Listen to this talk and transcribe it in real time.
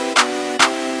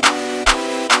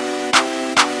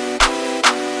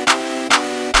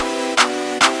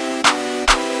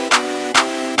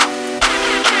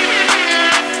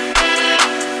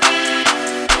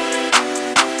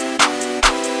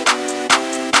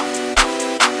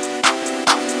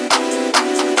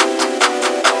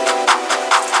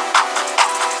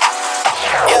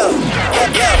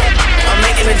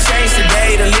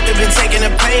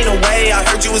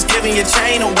your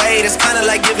chain away. That's kinda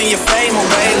like giving your fame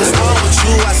away. What's wrong with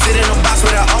you? I sit in a box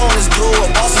where the owners do. A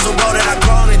boss is a role that I've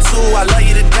grown into. I love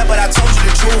you to death, but I told you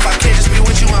the truth. I can't just be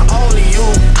with you and only you.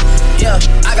 Yeah,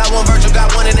 I got one virtual,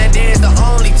 got one, and that there is the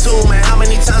only two, man. How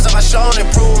many times have I shown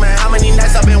improvement? How many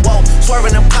nights I've been woke,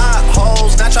 swerving them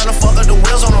potholes, not trying to fuck up the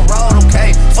wheels on the road,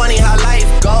 okay? Funny how life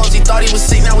goes. He thought he was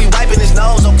sick, now we wiping his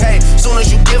nose, okay? Soon as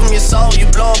you give him your soul, you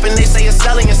blow up and they say you're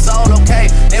selling your soul,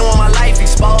 okay? They want my life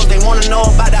exposed, they wanna know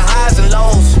about the highs and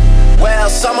lows.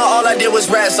 Well, summer all I did was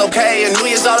rest, okay? And New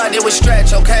Year's all I did was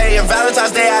stretch, okay? And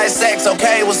Valentine's Day I had sex,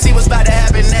 okay? We'll see what's about to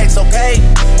happen next, okay?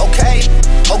 Okay,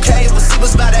 okay, we'll see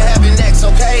what's about to happen next,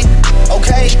 okay?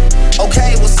 Okay,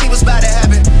 okay, we'll see what's about to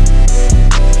happen.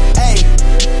 Hey,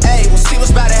 hey, we'll see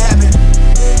what's about to happen.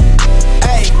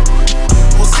 Hey,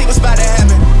 we'll see what's about to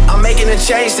happen. I'm making a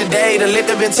change today. The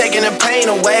liquor been taking the pain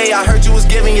away. I heard you was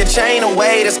giving your chain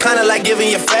away. That's kinda like giving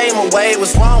your fame away.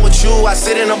 What's wrong with you? I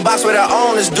sit in a box where the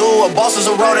owners do. A boss is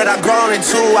a role that I've grown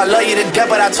into. I love you to death,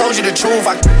 but I told you the truth.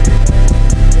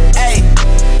 Hey,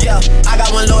 yeah, I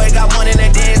got one lawyer, got one, and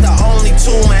that there is the only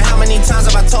two, man. How many times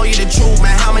have I told you the truth,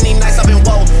 man? How many nights I've been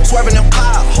woke, swerving them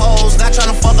potholes, not trying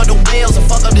to fuck up the wheels or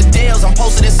fuck up the deals. I'm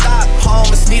posted in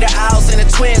Stockholm, it's me, the Owls, and the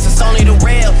twins, it's only the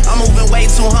real. I'm moving way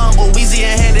too humble, Weezy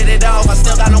and handed it off, I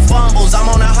still got no fumbles. I'm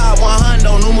on a hot 100,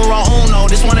 numero uno,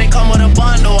 this one ain't come with a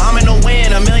bundle. I'm in the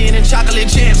win, $1 million in chocolate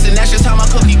chips, and that's just how my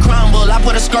cookie crumble. I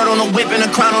put a skirt on the whip and a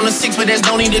crown on the 6, but there's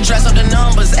no need to dress up the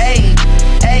numbers. Ayy,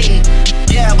 ayy,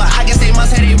 yeah, but I guess they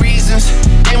must have their reasons.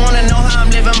 They wanna know how I'm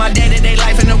living my day-to-day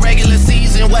life in the regular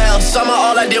season. Well, summer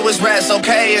all I did was rest,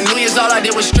 okay? And New Year's all I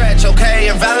did was stretch, okay?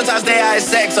 And Valentine's Day I had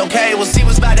sex, okay? We'll see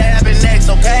what's about to happen next,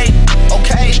 okay?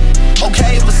 Okay,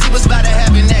 okay, we'll see what's about to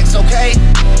happen next, okay?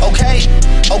 Okay,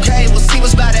 okay, we'll see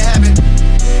what's about to happen.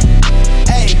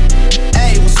 Hey,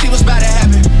 hey, we'll see what's about to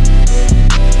happen.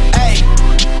 Hey,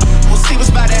 we'll see what's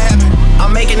about to happen.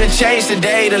 I'm making a change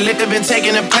today. The liquor been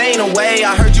taking the pain away.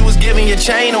 I heard you was giving your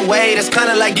chain away. That's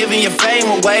kinda like giving your fame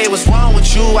away. What's wrong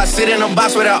with you? I sit in a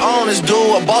box where the owners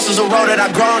do. A boss is a role that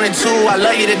I've grown into. I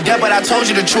love you to death, but I told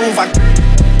you the truth.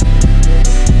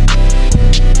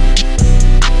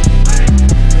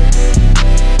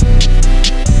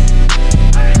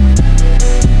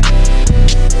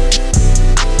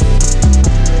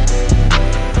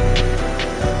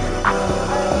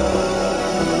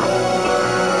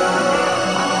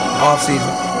 Off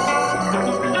season.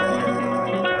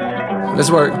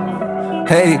 Let's work.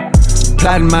 Hey,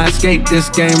 plotting my escape. This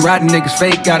game, riding niggas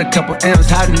fake. Got a couple M's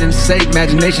hiding in the safe.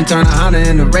 Imagination turn a Honda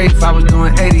into Wraith. I was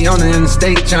doing 80 on the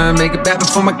interstate, trying to make it back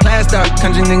before my class started.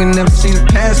 Country nigga never seen a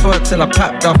pass for it till I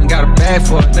popped off and got a bag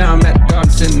for it. Now I'm at the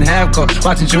garden sitting half court,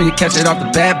 watching Junior catch it off the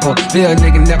bad boy. Bill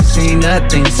nigga never seen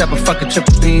nothing except a fucking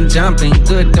triple beam jumping.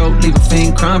 Good dope, leave a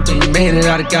fiend crumping. Made it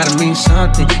out, it gotta mean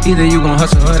something. Either you gon'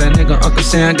 hustle or that nigga Uncle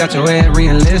Sam got your head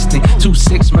re-enlisting.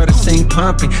 2-6 murder scene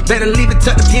pumping. Better leave it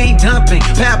tucked if you ain't dumping.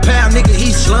 Pow pow nigga,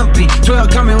 he slumping. 12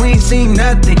 coming, we ain't seen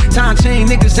nothing. Time chain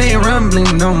niggas ain't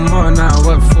rumbling no more. Now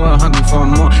what for? Hungry for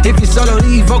more. If you solo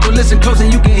lead vocal, listen close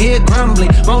and you can hear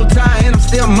grumbling. Multi and I'm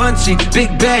still munching.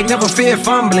 Big bag, never fear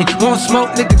fumbling. Won't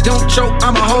smoke, nigga, don't choke.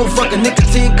 I'm a whole fucking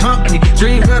nicotine company.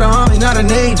 Dream for the army, not a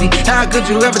navy. How could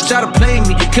you ever try to play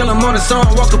me? Kill him on the song,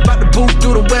 walk about the booth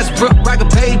through the Westbrook like a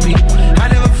baby. I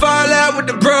never fall out with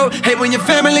the bro. Hate when your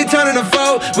family turning a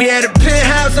foe. We had a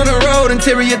penthouse on the road,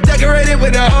 interior decorated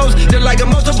with the hose. Just like a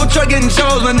multiple truck getting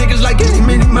shows. My niggas like any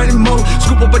many money more.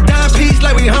 Scoop up a dime piece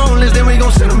like we homeless, then we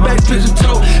gon' send them back pigeon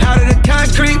toe. Out of the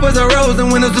concrete was a rose,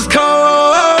 and windows was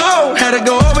cold. Had to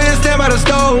go over and stand by the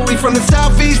stove. We from the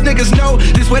southeast, niggas know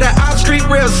this where the out street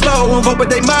real slow. Won't vote, but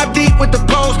they mob deep with the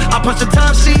post. I punch the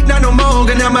time sheet, not no more.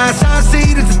 And now my assigned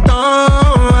seat is a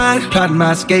thorn. Plotting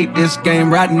my escape, this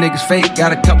game, riding niggas fake.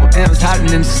 Got a couple M's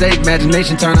hiding in the safe.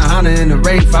 Imagination turn a Honda into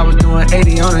Wraith. I was doing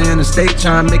 80 on the interstate,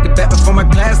 trying to make it back before my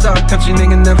class started. Country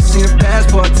nigga never seen a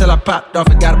passport till I popped off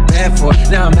and got a bad for it.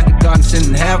 Now I'm at the garden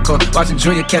sitting half court, watching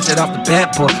Junior catch it off the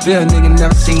bad boy. Bill nigga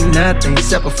never seen nothing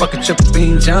except a fucking triple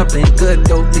beam jumping. Good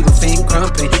dope, leave a fiend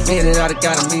crumping. Made it out, it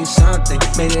gotta mean something.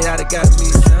 Made it out, it gotta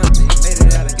mean something. Made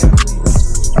it out, it gotta mean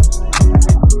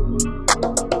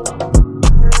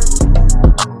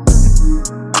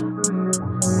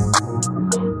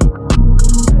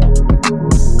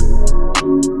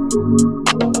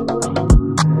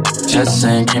Just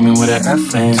saying, came in with an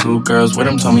FN. 2 girls with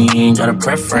him, told me he ain't got a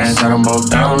preference. Got them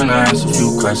both down and I asked a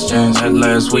few questions. Met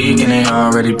last week and they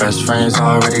already best friends.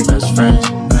 Already best friends.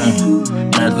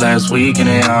 Met last week and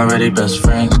they already best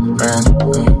friends.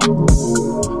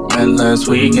 Met last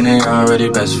week and they already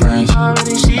best friends.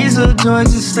 She's a joy,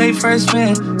 just stay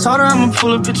freshman. Told her I'ma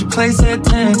pull up at your place at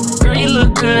 10. Girl, you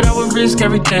look good, I would risk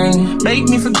everything. Make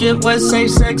me forget what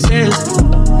safe sex is.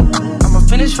 I'ma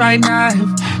finish right now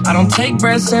if I don't take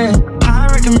breaths in. I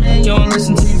recommend you don't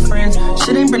listen to your friends.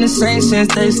 Shit ain't been the same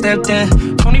since they stepped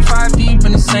in. 25 deep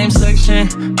in the same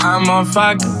section. I'm on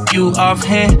fire, you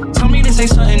offhand. Tell me this ain't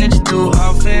something that you do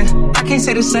often. I can't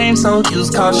say the same, so use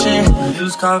caution.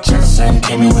 Use caution. Just saying,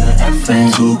 came in with an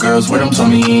FN. 2 girls with them, told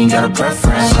me he ain't got a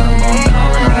preference. I'm on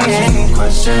down and I asked a few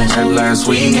questions. Met last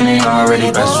week and they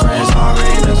already best friends.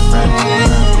 Already best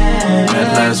friends.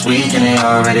 Met last week and they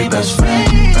already best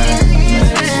friends.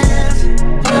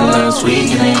 Met last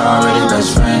week and they already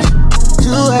best friends. 2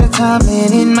 at a time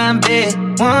and in my bed.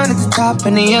 1 at the top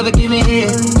and the other give me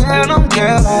head. Girl on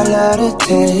girl, I love the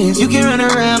taste. You can run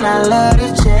around, I love the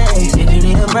chase. If you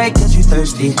need a break cause you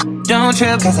thirsty, don't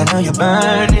trip cause I know you're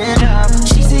burning up.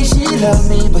 She say she love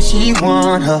me but she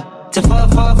want her to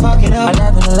fuck it up.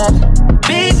 11-11.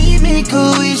 Baby, make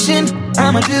a wishing.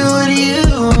 I'ma do what you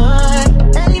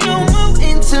want. Ain't no more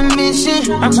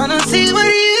intermission. I'm tryna see what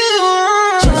you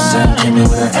want. Just said, came in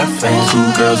with an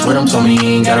FN. 2 girls with him, told me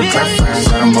he ain't got a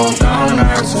preference. Let them both down and I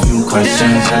asked a few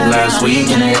questions. Met last week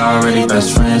and they already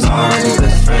best friends. Already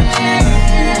best friends.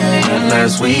 Met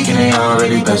last week and they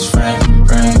already best friends.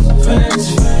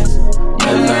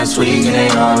 Met last week and they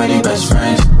already best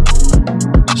friends.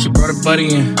 She brought a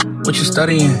buddy in. What you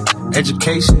studying?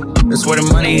 Education. That's where the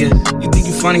money is. You think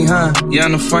you funny, huh? Yeah, I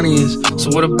know funny is. So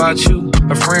what about you?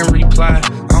 Her friend replied,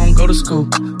 I don't go to school.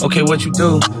 Okay, what you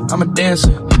do? I'm a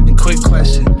dancer. And quick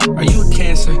question, are you a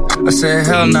Cancer? I said,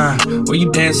 hell nah. Where you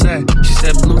dance at? She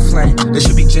said, Blue Flame. They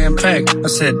should be jam-packed. I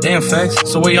said, damn facts.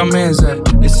 So where y'all mans at?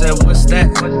 They said, what's that?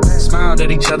 Smiled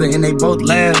at each other and they both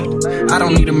laughed. I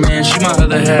don't need a man, she my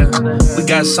other half. We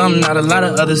got something not a lot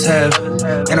of others have.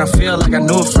 And I feel like I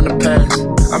knew it from the past.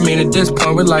 I mean, at this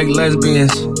point, we're like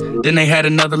lesbians. Then they had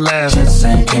another laugh. Just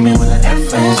saying, came in with an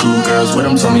FN. 2 girls with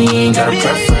him, told me he ain't got a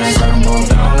preference. Let them both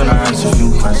down and I asked a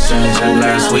few questions. Met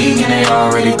last week and they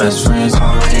already best friends.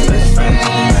 Already best friends.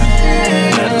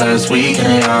 Met last week and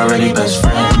they already best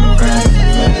friends.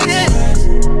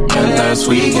 Met last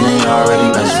week and they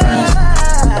already best friends.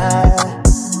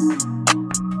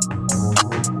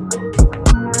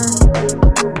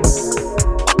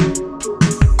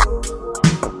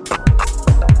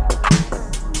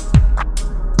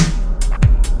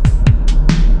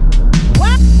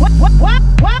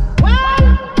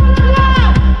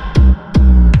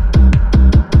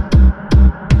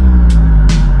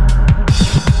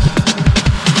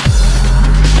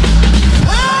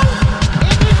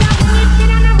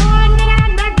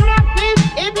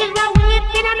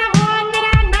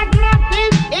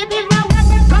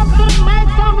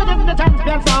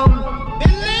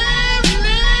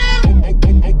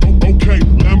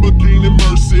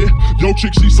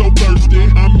 Chick, she so thirsty.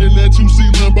 I'm in that 2C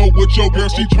Lambo with your girl,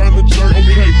 she tryna jerk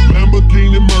me. Okay,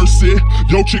 Lamborghini Mercy.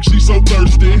 Yo, chick, she so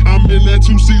thirsty. I'm in that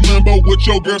 2C Lambo with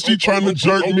your girl, she tryna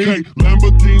jerk me. Okay,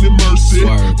 Lamborghini Mercy.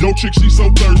 Yo, chick, she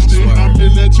so thirsty. I'm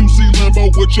in that 2C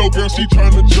Lambo with your girl, she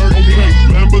tryna jerk me. Okay,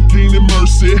 Lamborghini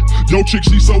Mercy. Yo, chick,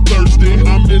 she so thirsty.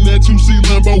 I'm in that 2C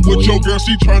Lambo with your girl,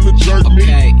 she tryna jerk me.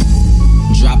 Okay,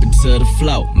 drop it to the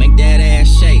floor, make that ass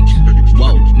shake.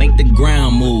 Whoa, make the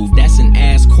ground move, that's an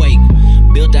ass quake.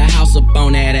 Built a house up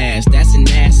on that ass, that's an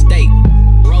ass state.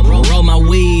 Roll my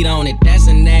weed on it, that's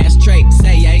an ass trait.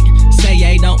 Say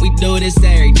yay, don't we do this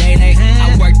every day? Hey,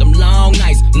 I worked them long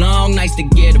nights to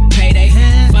get a payday.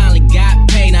 Finally got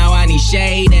paid, now I need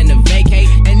shade and a vacate.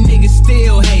 And niggas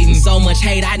still hating, so much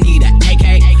hate, I need a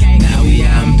AK. Now we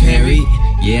out in Perry,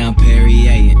 yeah, I'm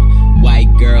Perrier-ing.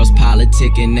 White girls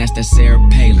politicking, that's that Sarah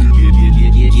Palin.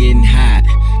 Getting hot,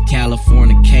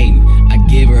 Californicating. I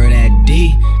give her that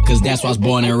D, cause that's why I was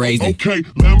born and raised in. Okay,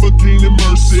 Lamborghini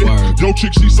Mercy. Yo,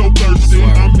 chick, she so thirsty.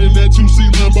 I'm in that 2C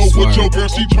Lambo with your girl,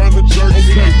 she tryna jerk me.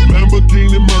 Okay,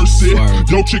 Lamborghini Mercy.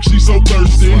 Yo, chick, she so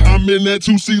thirsty. I'm in that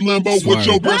 2C Lambo with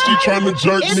your girl, she tryna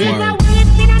jerk me.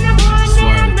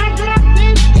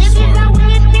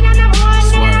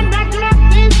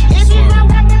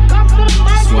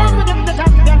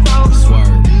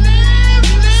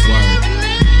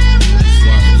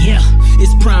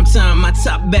 Prime time, my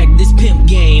top back, this pimp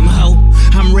game, ho.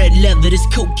 I'm red leather, this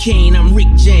cocaine, I'm Rick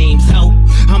James, ho.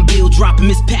 I'm Bill dropping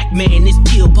Miss Pac-Man, this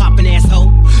pill popping asshole.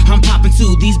 I'm popping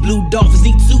too, these blue dolphins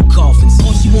need 2 coffins.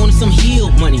 All she wanna some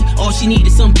healed money. All she need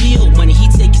is some bill money. He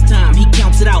take his time, he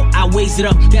counts it out, I weighs it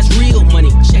up, that's real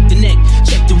money. Check the neck,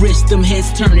 check the wrist, them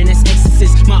heads turning, that's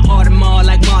exorcist. My Audemars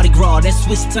like Mardi Gras, that's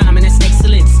Swiss time and that's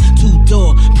excellence.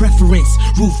 Two-door preference,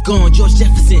 roof gone, George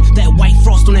Jefferson. That white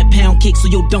frost on that pound cake, so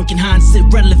your Duncan Hines is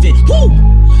irrelevant. Woo!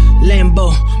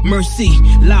 Lambo, Mercy,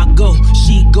 Lago,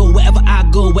 she go wherever I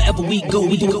go, wherever we go,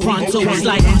 we do it pronto. It's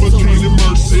like Lamborghini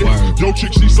Mercy. Yo,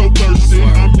 chick, she so thirsty.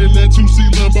 I'm in that 2C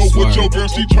Lambo with your girl,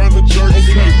 she tryna jerk.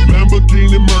 Okay,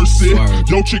 Lamborghini Mercy.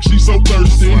 Yo, chick, she so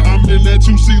thirsty. I'm in that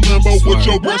 2C Lambo with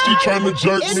your girl, she tryna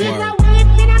jerk me.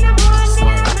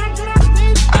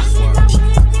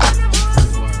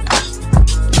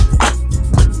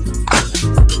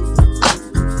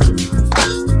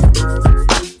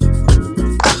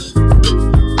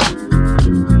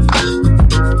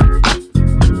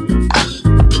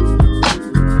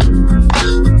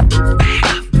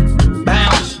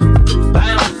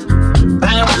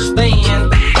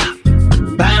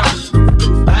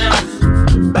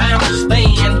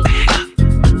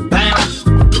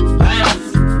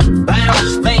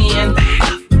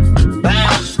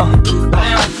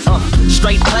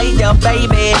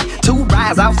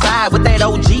 Outside with that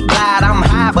OG glide, I'm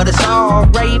high, but it's all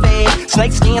gravy.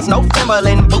 Snake skins, no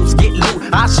Timberland boots, get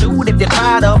loot. I shoot if you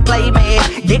try to play me.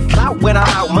 Get clout when I'm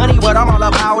out, money what I'm all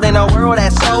about in a world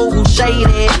that's so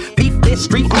shady. Beat this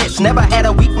streetness, never had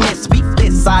a weakness. Beat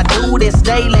this, I do this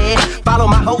daily. Follow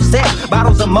my whole set,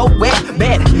 bottles of Moet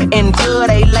bet until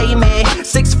they lay me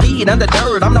 6 feet under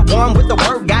dirt. I'm the one with the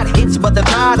word, got hits, but they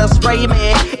try to spray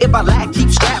me. If I lack, keep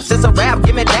straps, it's a rap,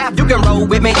 give me dap. You can roll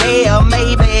with me, yeah,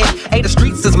 maybe. Hey, the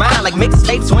streets is mine like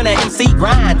mixtapes when an MC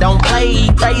grind. Don't play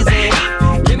crazy.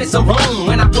 Give me some room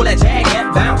when I pull that jag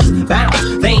and bounce, bounce,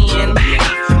 then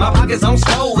my pockets on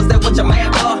swole. Is that what you're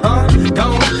mad for, huh?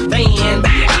 Gone, then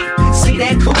see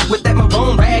that coupe with that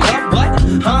maroon rag up, what,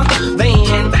 huh?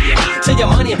 Then to your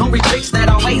money hungry tricks that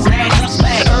always nag us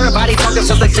back. Everybody talking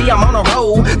since they see I'm on a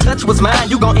roll. Touch what's mine,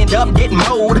 you gon' end up getting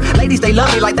mowed. Ladies, they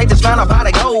love me like they just found a pot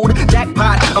of gold.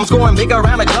 Jackpot, I'm scoring big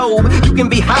around the globe. You can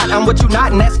be hot, I'm what you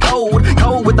not, and that's cold.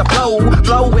 Cold with the flow,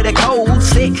 flow with it cold.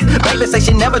 Sick, baby say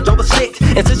she never drove a stick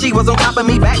until she was on top of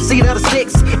me, backseat of the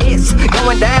six. It's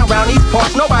going down round these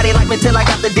parts. Nobody like me till I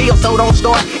got the deal, so don't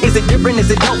start. Is it different,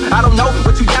 is it dope? I don't know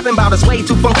what you yapping about. It's way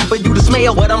too funky for you to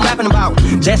smell what I'm rapping about.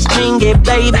 Just ching it,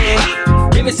 baby.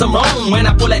 Give me some room when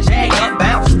I pull that jag up,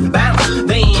 bounce, bounce,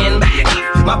 then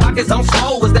my pockets on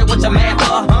swole. Is that what you're mad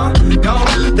for, huh?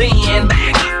 Gone, then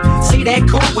see that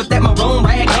coupe with that maroon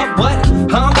rag up, what,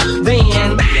 huh?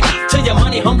 Then to your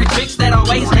money hungry tricks that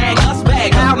always nag us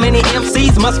back. How many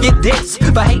MCs must get dissed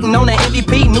for hating on the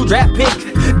MVP new draft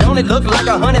pick? Don't it look like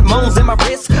 100 moans in my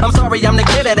wrist? I'm sorry, I'm the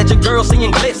glitter that your girl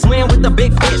seeing glitz. Swim with the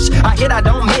big fish, I hit, I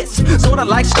don't miss. Sorta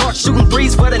like start shooting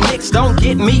threes for the Knicks. Don't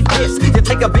get me pissed, you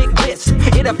take a big risk.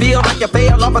 It'll feel like you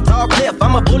fell off a tall cliff.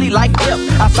 I'm a bully like Pip,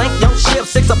 I sank your ship.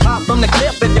 6 a pop from the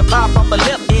cliff, if you pop off a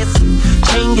lip, it's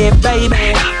ching it,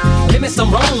 baby. Give me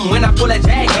some room when I pull that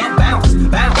jag and bounce,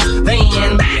 bounce,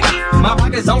 then my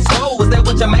pockets on swole. Is that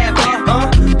what you're mad for, huh?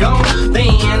 Gone,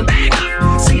 then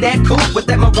see that coupe with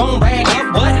that maroon rag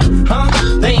up, what,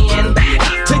 huh? Then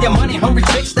to your money hungry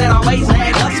tricks that always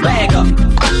nag us bag up.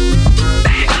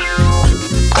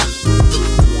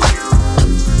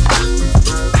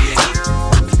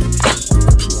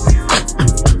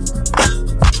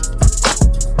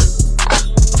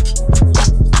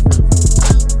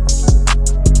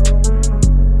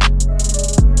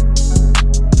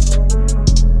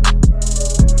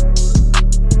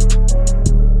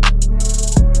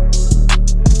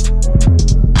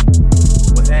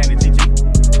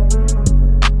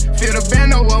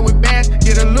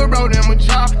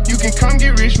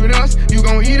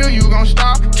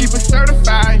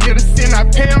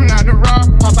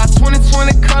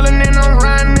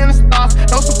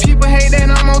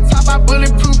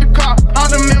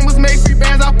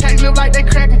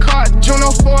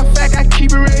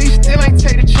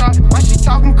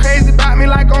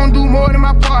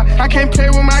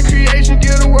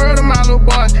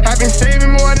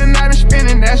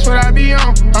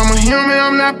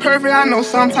 I know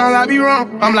sometimes I be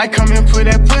wrong. I'm like, come and put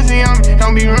that pussy on me.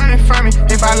 Don't be running from me.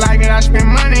 If I like it, I spend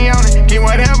money on it. Get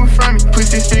whatever from me. Put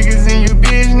these figures in your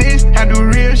business. I do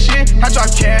real shit. I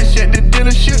drop cash at the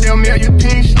dealership. They'll mail your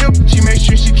pink slip. She make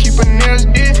sure she keep her nails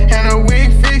did and her wig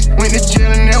fixed. Went to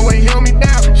jail and that way held me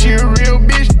down. She a real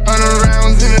bitch. 100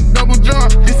 rounds in a double drum.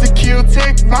 This a kill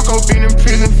tech. Marco been in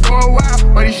prison for a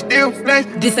while, but he still flex.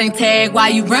 This ain't tag. Why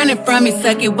you running from me?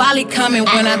 Suck it while he coming.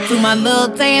 When I do my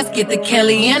little dance, get the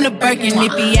Kelly and the Birkin.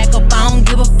 If he act up, I don't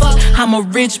give a fuck. I'm a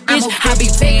rich bitch. I be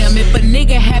damn if a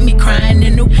nigga had me crying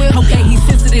in the whip. Okay, he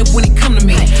sensitive with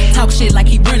it like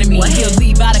he running me. He'll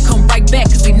leave out and come right back,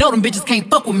 cause he know them bitches can't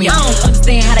fuck with me. I don't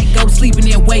understand how they go to sleep and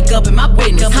then wake up in my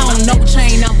business. I don't know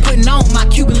chain I'm putting on, my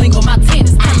Cuban link or my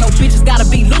tennis. I know bitches gotta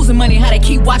be losing money, how they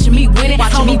keep watching me win it.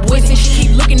 Watching me twisting, she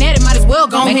keep looking at it, might as well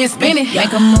go ahead and spin it.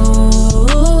 Make a move,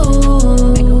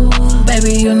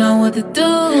 baby, you know what to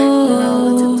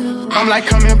do. I'm like,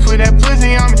 come and put that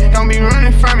pussy on me. Don't be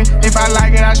running from me. If I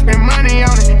like it, I spend money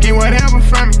on it. Get whatever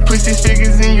from me. Put 6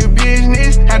 figures in your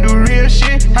business. I do real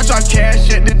shit. I try cash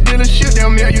at the dealership.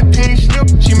 They'll mail you pink slip.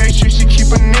 She make sure she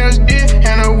keep her nails did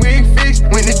and her wig fixed.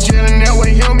 Went to jail and that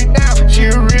way held me down. She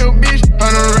a real bitch.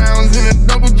 100 rounds in a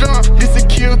double drum. This a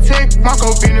kill tech.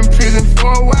 Marco been in prison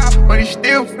for a while, but he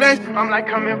still flex. I'm like,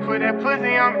 come and put that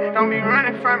pussy on me. Don't be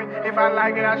running from me. If I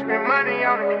like it, I spend money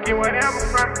on it. Get whatever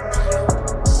from me.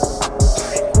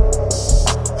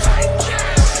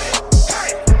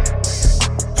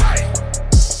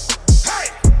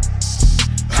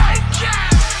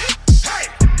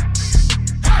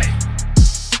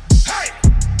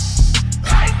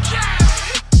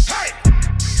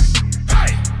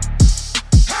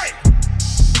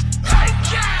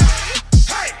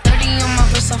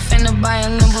 Buy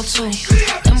a Lambo too.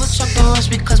 Lambo truck the rush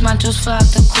because my juice fell out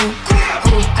the coop.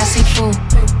 Ooh, I see food.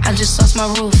 I just lost my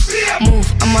roof. Move,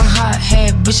 I'm a hot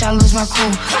head, bitch. I lose my cool.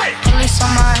 Police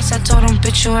on my ass, I told them,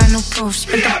 bitch, you ain't no proof.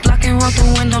 Spit the block and roll the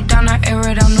window down, I air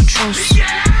it out, no truce.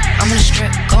 I'm in the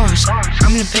strip, goers.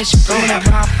 I'm in the bitch, blowing that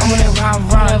rob. I'm on that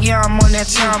rob. Yeah, I'm on that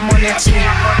time, I'm on that team.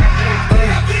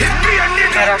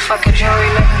 Got that fucking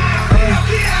jewelry looking.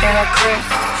 Yeah, that crib.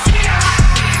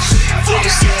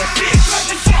 You see it.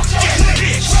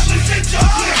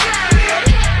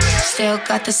 Still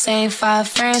got the same 5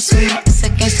 friends with me. It's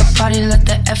against the party, let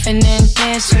the FNN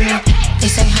dance with me. They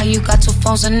say how you got 2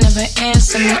 phones and never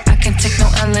answer me. I can take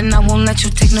no L and I won't let you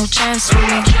take no chance with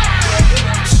me.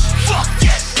 Fuck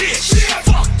that bitch,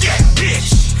 fuck that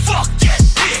bitch, fuck that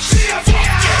bitch, fuck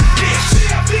that bitch.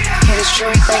 Hit his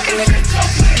jewelry clanking, nigga.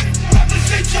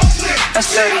 That's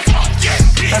 30,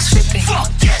 that's 50. Fuck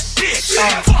that bitch,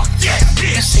 fuck that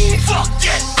bitch, you see it. Fuck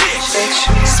that bitch.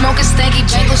 Smoking stanky,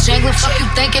 jangling. Fuck you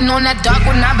thinking on that dark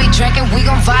when I be drinking. We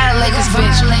gon' violate this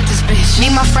bitch.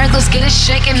 Need my Franklins, get it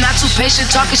shaking. Not too patient.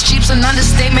 Talk is cheap's an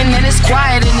understatement, and it's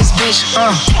quiet in this bitch.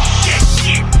 Fuck that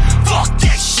shit. Fuck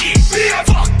that shit.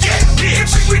 Fuck that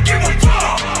bitch. We give a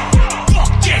fuck.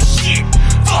 Fuck that shit.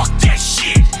 Fuck that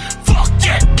shit. Fuck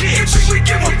that bitch. We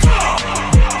give a fuck.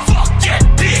 Fuck that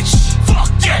bitch. Fuck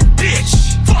that bitch.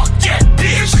 Fuck that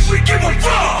bitch. We give a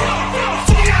fuck.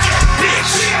 Fuck that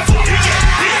bitch. Fuck that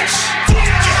bitch. Fuck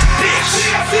that bitch.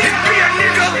 It be a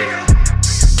nigga.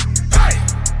 Hey.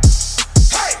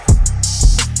 Hey.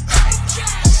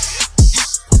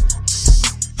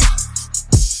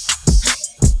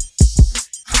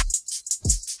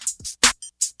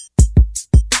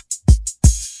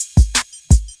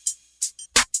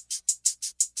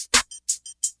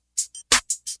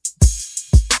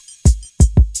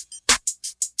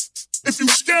 If you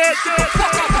scared, get the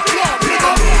fuck out the club,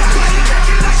 nigga. Why you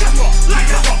acting like a fuck,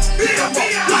 like a fuck, beat 'em up.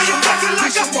 Why you acting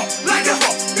like a fuck, like a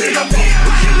fuck, beat 'em up.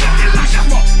 Why you acting like a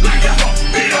fuck, like a fuck,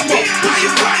 beat 'em up. Why you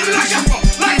crying like a fuck,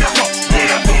 like a fuck, beat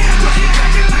 'em up. Why you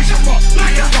acting like a fuck,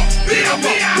 like a fuck, beat 'em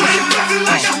up. Why you acting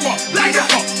like a fuck, like a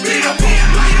fuck, beat 'em up.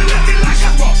 Why you acting like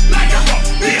a fuck, like a fuck,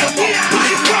 beat 'em up. Why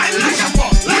you crying like a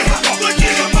fuck, like a fuck,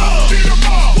 beat 'em up. Beat 'em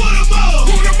up, put 'em up,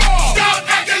 put 'em up. Stop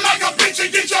acting like a bitch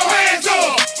and get your hands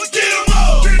up. Get 'em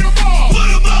up, get 'em up,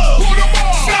 put 'em up, put 'em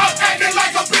up. Stop acting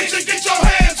like a bitch and get your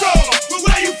hands up.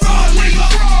 Where you from, nigga?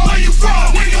 Where you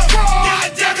from, nigga? God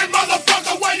damn it,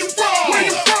 motherfucker, where you from? Where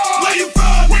you from? Where you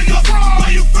from, nigga?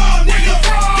 Where you from, nigga?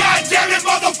 God damn it,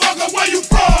 motherfucker, where you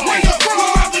from? Where you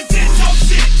from? Represent your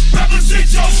shit, represent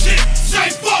your shit. Say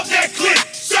fuck that click,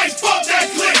 say fuck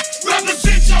that click.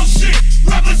 Represent your shit,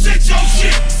 represent your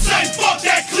shit. Say fuck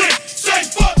that click, say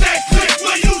fuck that click.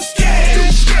 Where you scared?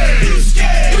 You scared? You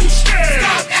scared? You scared?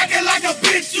 Stop acting like a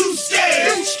bitch. You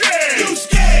scared? You scared? You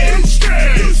scared? You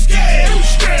scared? You scared? You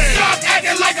scared? Stop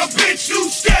acting like a bitch. You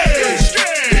scared? You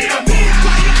scared? Beat 'em up.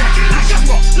 Why you acting like a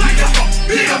fuck? Like a fuck?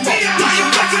 Beat 'em up. Why you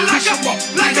acting like a fuck?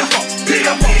 Like a fuck? Beat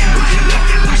 'em up. Why you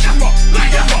acting like a fuck?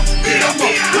 Like a fuck? Beat 'em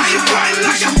up. Why you crying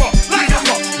like a fuck? Like a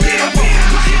fuck? Beat 'em up.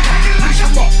 Why you acting like a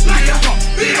fuck? Like a fuck?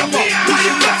 Beat 'em up. Why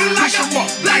you acting like a fuck?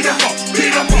 Like a fuck?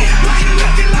 Beat 'em up. Why you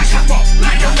acting like a fuck?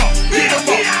 Like a fuck? Beat 'em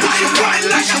up. Why you crying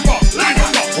like a fuck? Like a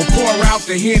fuck? We'll pour out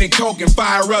the hen and coke and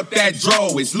fire up that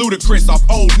dro. It's ludicrous off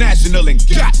Old National and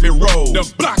Gatman Road.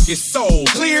 The block is so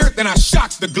clear, then I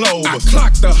shock the globe. I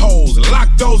clock the hoes, lock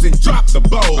those and drop the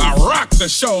bows. I rock the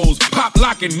shows, pop,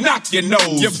 lock and knock your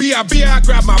nose. Your B.I.B. I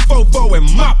grab my fofo and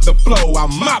mop the flow. I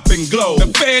mop and glow. The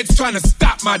feds trying to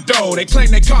stop my dough. They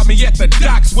claim they caught me at the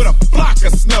docks with a block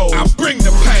of snow. I bring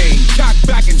the pain, cock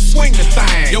back and swing the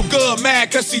thing. Yo, girl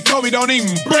mad cause she told me don't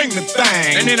even bring the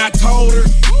thing. And then I told her,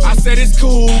 I said it's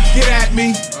cool, get at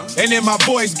me. And then my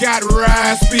voice got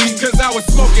raspy, cause I was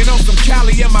smoking on some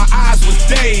Cali and my eyes was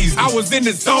dazed. I was in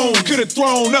the zone, could've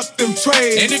thrown up them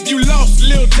trays. And if you lost,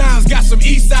 Lil John's got some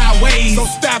east side ways. So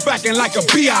stop acting like a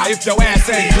B.I. if your ass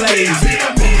ain't glazed. Why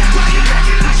you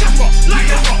acting like a fuck, like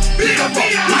a fuck, beat a fuck?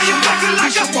 Why you acting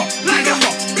like a fuck, like a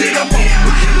fuck, beat a fuck?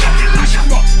 Why you acting like a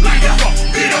fuck, like a fuck,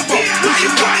 beat a fuck? Why you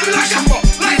acting like a fuck,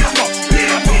 like a fuck, beat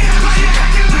a fuck? Why you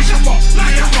acting like a fuck,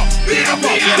 like a fuck, beat a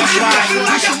fuck? Yeah, that's right.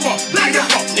 Like a fuck, like a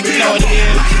fuck. Niggas know what it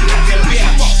is.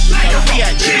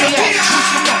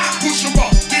 Push 'em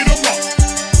up, get 'em up.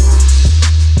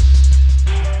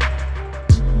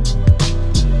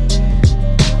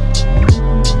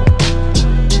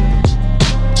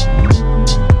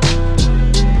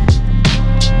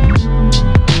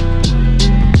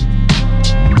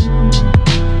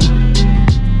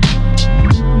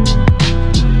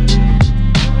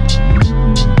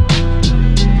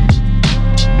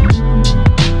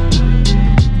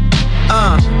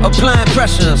 Applying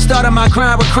pressure, started my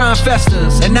grind with crime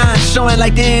festers, and now I'm showing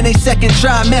like they in they second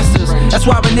trimesters. That's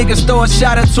why when niggas throw a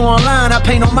shot into online, I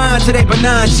pay no mind to they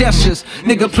benign gestures.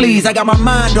 Nigga, please, I got my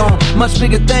mind on much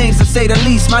bigger things to say the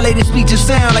least. My latest speeches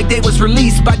sound like they was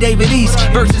released by David East.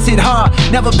 Verses hit hard,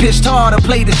 never pitched hard or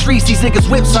played the streets. These niggas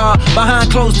whips hard,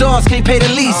 behind closed doors, can't pay the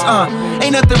lease.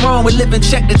 Ain't nothing wrong with living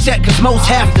check to check, cause most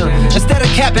have to. Instead of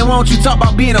capping, why don't you talk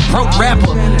about being a broke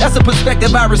rapper? That's a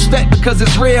perspective I respect because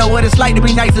it's real. What it's like to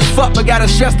be nice as fuck, but gotta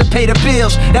stress to pay the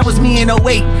bills. That was me in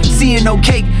 08, seeing no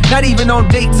cake, not even on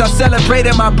dates. I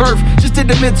celebrated my birth, just did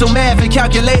the mental math and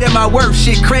calculated my worth.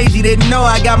 Shit crazy, didn't know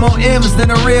I got more M's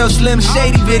than a real Slim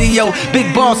Shady video.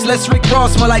 Big boss, let's Rick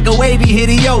Ross, more like a wavy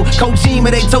hitty-yo. Kojima,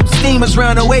 they tote steamers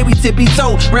round the way we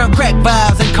tippy-toe. Round crack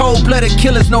vibes and cold-blooded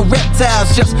killers, no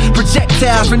reptiles, just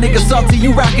projectiles. For niggas salty,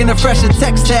 you rockin' the fresher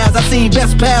textiles. I seen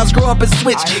best pals grow up and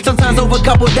switch, sometimes over a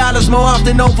couple dollars, more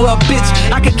often over a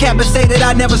bitch. I could cap and say that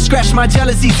I never scratched my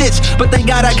jealousy's itch, but thank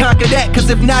God I conquered that, cause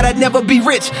if not I'd never be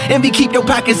rich. Envy keep your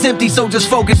pockets empty, so just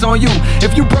focus on you.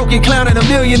 If you broke and clowning a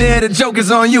millionaire, the joke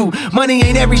is on you. Money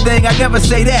ain't everything, I never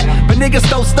say that, but niggas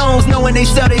throw stones knowing they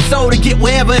sell their soul to get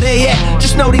wherever they at.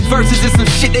 Just know these verses is some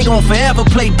shit they gon' forever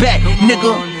play back,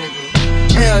 nigga.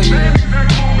 Hell yeah.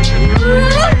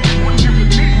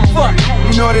 Fuck,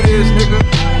 you know what it is, nigga.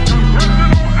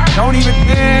 Don't even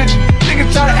dance.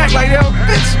 Niggas try to act like they're a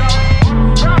bitch.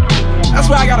 That's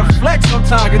why I gotta flex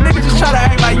sometimes, cause niggas just try to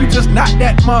act like you just not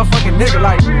that motherfucking nigga.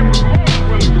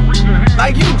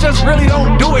 Like you just really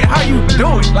don't do it how you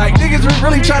do it. Like niggas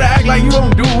really try to act like you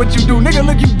don't do what you do. Nigga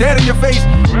look you dead in your face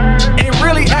and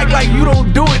really act like you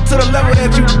don't do it to the level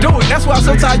that you do it. That's why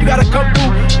sometimes you gotta come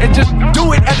through and just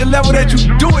do it at the level that you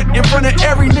do it in front of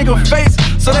every nigga face,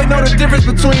 so they know the difference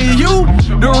between you,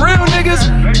 the real niggas,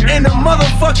 and the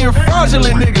motherfucking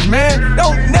fraudulent niggas, man.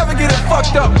 Don't never get it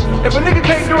fucked up. If a nigga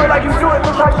can't do it like you do it,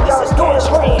 look like you gotta do it.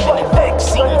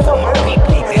 Vaccine for my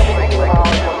people.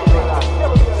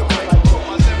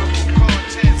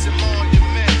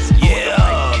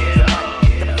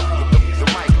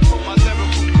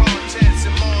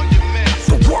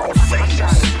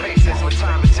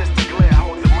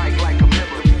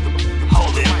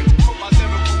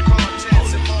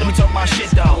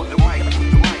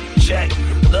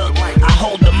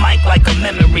 Like a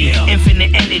memory,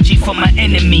 infinite energy for my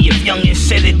enemy. If youngin'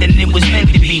 said it, then it was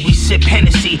meant to be. We sip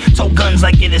Hennessy, tote guns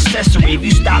like an accessory. If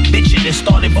you stop bitching and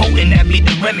started voting, that be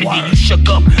the remedy. You shook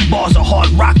up, bars are hard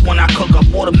rock when I cook up.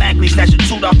 Automatically snatch a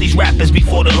toot off these rappers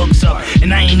before the hook's up.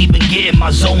 And I ain't even getting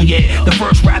my zone yet. The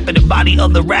first rapper to body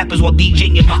other rappers while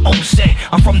DJing my own set.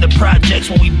 I'm from the projects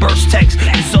where we burst text,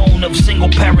 the zone of single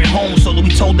parent homes, so that we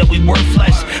told that we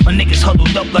worthless. My niggas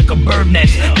huddled up like a bird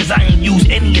nest, cause I ain't use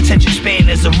any attention span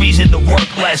as a reason to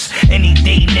work less. Any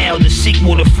day now, the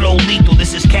sequel to Flow Lethal.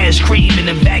 This is Cash Cream and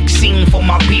the vaccine for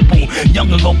my people.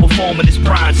 Younger go perform in this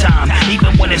prime time.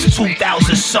 Even when it's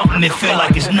 2000 something, it feel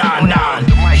like it's 9-9.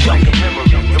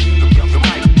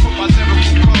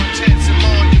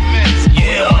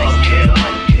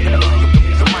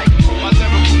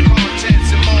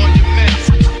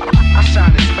 I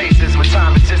shine in spaces, my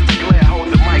time is just a glare. Hold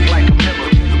the mic like a mirror.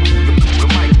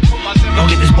 Don't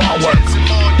get this ball work.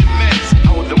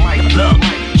 Look,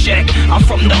 check, I'm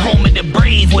from the home of the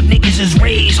brave, where niggas is raised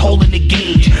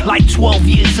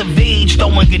years of age,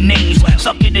 throwing grenades,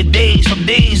 stuck in the days from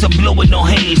days of blowing no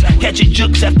haze. Catching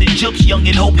jukes after jukes, young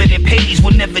and hoping it pays.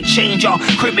 We'll never change our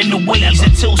criminal ways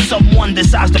until someone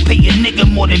decides to pay a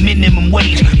nigga more than minimum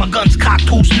wage. My gun's cocked,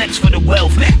 who's next for the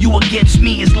wealth? You against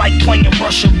me is like playing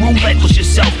Russian roulette with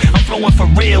yourself. I'm flowing for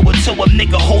real until a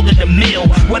nigga holding the mill.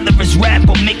 Whether it's rap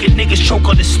or making niggas choke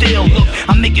on the steel. Look,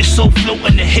 I make it so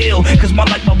floating the hill, cause my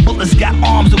bullets got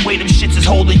arms, the way them shits is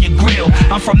holding your grill.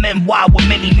 I'm from NY where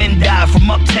many men die, from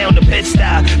uptown to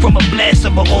Bed-Stuy, from a blast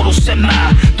of an auto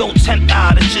semi. Don't tempt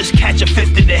I to just catch a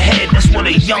fifth in the head. That's what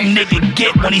a young nigga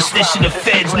get when he's stitching the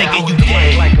feds. Nigga, you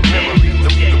dead.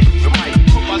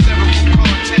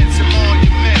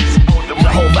 The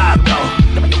whole vibe though.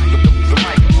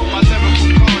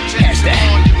 Catch that.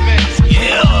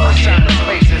 Yeah.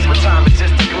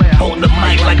 Hold the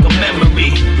mic like a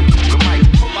memory.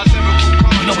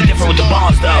 You know we're different with the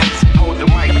bars though.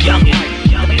 Youngin',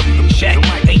 check.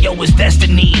 Hey yo, it's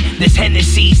destiny. This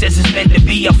Hennessy says it's meant to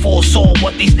be. I foresaw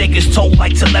what these niggas told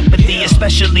like telepathy,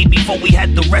 especially before we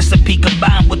had the recipe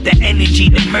combined with the energy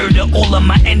to murder all of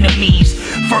my enemies.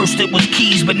 First it was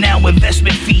keys, but now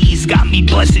investment fees got me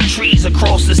blessing trees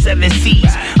across the 7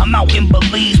 seas. I'm out in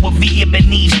Belize with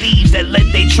Vietnamese thieves that let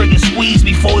they trigger squeeze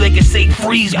before they can say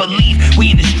freeze. Believe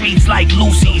we in the streets like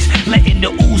Lucy's, letting the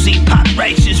Uzi pop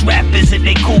righteous rappers and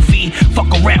they goofy.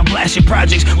 Fuck around blasting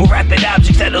projects with rapid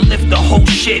objects that'll lift the whole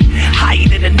shit higher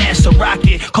than a NASA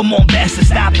rocket. Come on, bastard,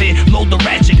 stop it. Load the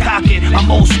ratchet, cock it. I'm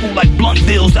old school like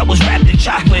Bluntvilles that was wrapped in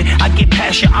chocolate. I get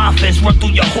past your offense, run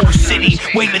through your whole city,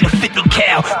 waving a 50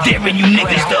 cal, daring you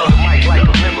niggas though.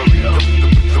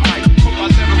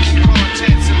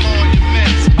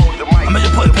 I'm gonna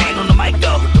put pain on the mic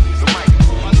though.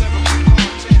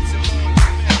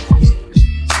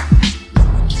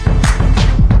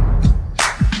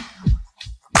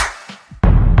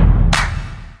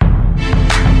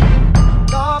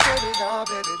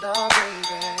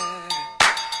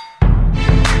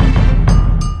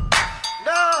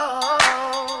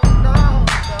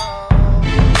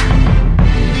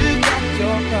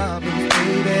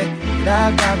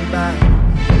 I got mine.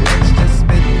 Let's just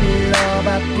spend it all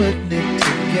by putting it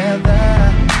together.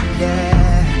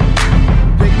 Yeah.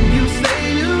 When you say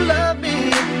you love me,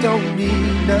 it don't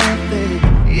mean nothing.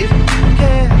 If you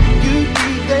care, you'd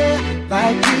be there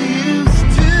like you used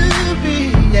to be.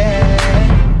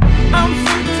 Yeah. I'm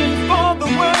searching for the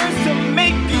words to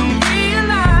make you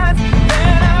realize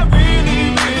that I really,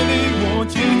 really want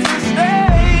you to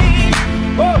stay.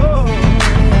 Oh.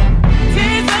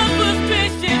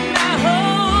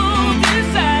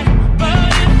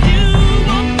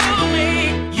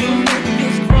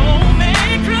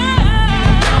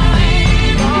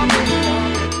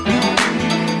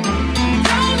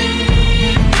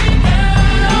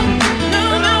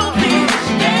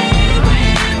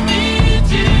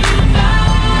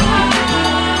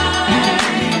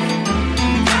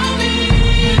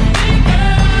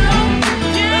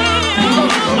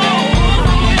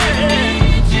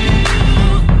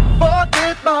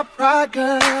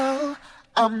 Girl,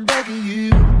 I'm begging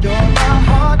you. You're my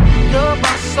heart, you're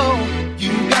my soul.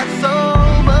 You got so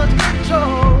much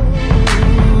control.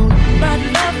 My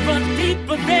love runs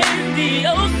deeper than the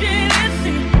ocean and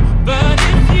sea. But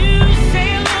if you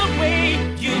sail away,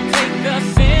 you take the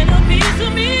centerpiece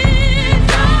of me.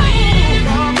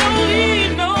 Don't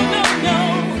leave, no, no, no.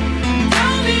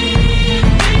 Don't leave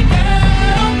me,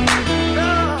 girl.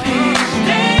 Please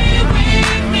stay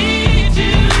with me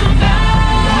tonight.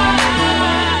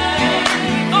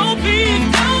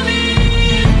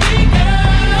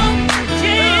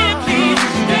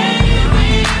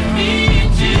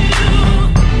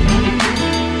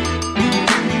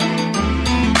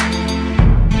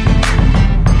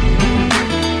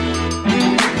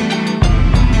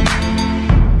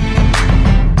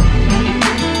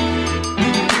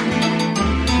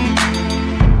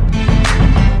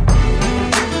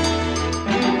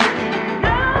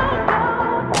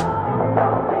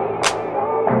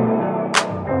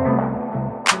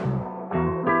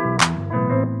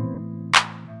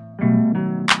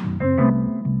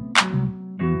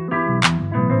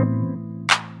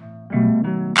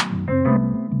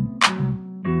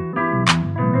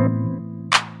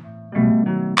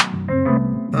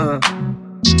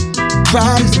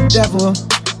 Pride is the devil.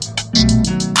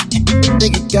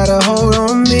 Think it got a hold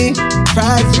on me.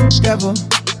 Pride is the devil.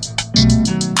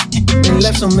 And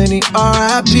left so many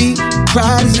R.I.P.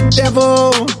 Pride is the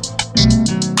devil.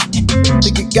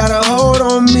 Think it got a hold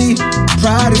on me.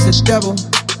 Pride is the devil.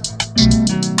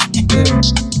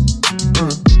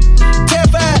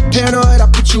 Terrified, paranoid, I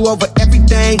put you over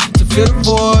everything. To fill the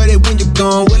void, and when you're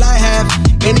gone, will I have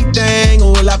anything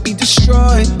or will I be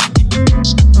destroyed?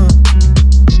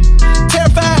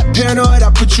 Terrified, paranoid,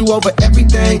 I put you over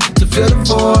everything to fill the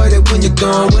void. And when you're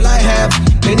gone, will I have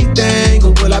anything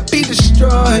or will I be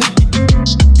destroyed?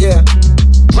 Yeah.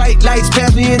 Bright lights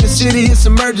pass me in the city, it's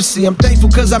emergency. I'm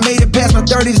thankful cause I made it past my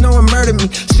 30s, no one murdered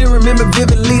me. Still remember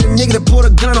vividly the nigga that pulled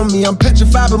a gun on me. I'm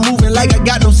petrified but moving like I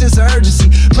got no sense of urgency.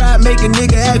 Pride make a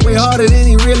nigga act way harder than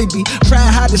he really be.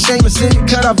 Pride hide the shame of sin and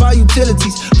cut off all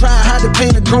utilities. Pride hide the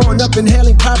pain of growing up in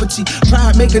hailing poverty.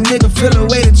 Pride make a nigga feel a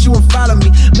way that you won't follow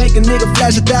me. Make a nigga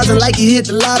flash 1,000 like he hit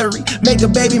the lottery. Make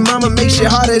a baby mama make shit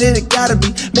harder than it gotta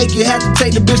be. Make you have to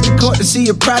take the bitch to court to see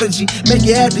your prodigy. Make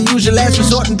you have to use your last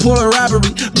resort and pull a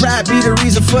robbery. Pride be the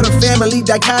reason for the family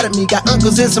dichotomy. Got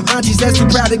uncles and some aunties that's too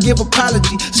proud to give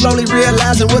apology. Slowly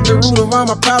realizing what the root of all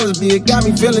my problems be. It got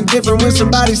me feeling different when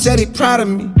somebody said he proud of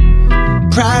me.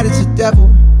 Pride is the devil.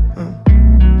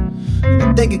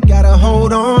 I think it got a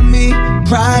hold on me.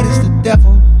 Pride is the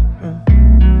devil.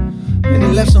 And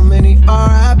it left so many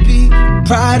R.I.P.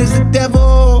 Pride is the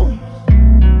devil.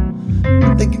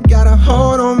 I think it got a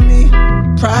hold on me.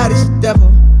 Pride is the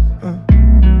devil.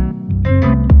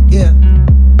 Yeah.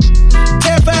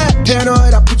 Terrified,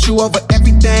 paranoid, I put you over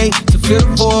everything to fill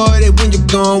the void. And when you're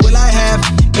gone, will I have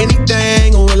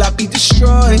anything or will I be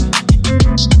destroyed?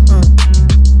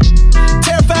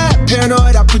 Terrified,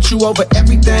 paranoid, I put you over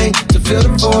everything to fill the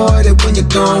void. And when you're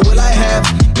gone, will I have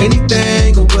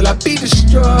anything or will I be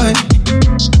destroyed?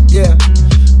 Yeah.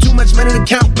 Too much money to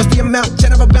count, what's the amount?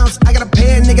 10 of a bounce, I gotta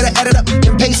pay a nigga to add it up.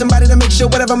 Then pay somebody to make sure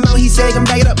whatever amount he say, I'm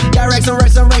back it up. Got racks on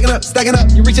racks, I'm racking up, stacking up.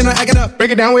 You reaching or acting up.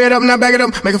 Break it down, weigh it up, now back it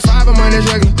up. Make a 5 of mine, that's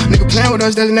regular. Nigga playing with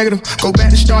us, that's negative. Go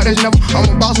back to start, that's never. I'm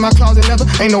a boss, my closet leather.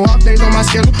 Ain't no off days on my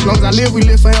schedule. Long as I live, we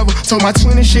live forever. So my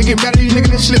twin and shit get better, these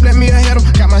niggas done slip, let me ahead them.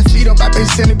 Got my feet up, I pay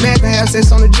 70 back to have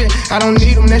sex on the jet. I don't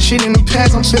need them, that shit in the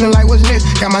past, I'm feeling like what's next.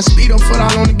 Got my speed up, foot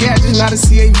all on the gas, just not a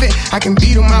CA vet. I can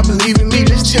beat them, I believe in me,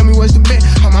 just tell me what's the bet.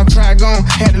 All my pride gone,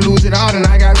 had to lose it all, then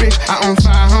I got rich. I own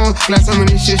 5 homes, glad some of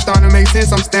this shit starting to make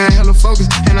sense. I'm staying hella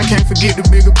focused, and I can't forget the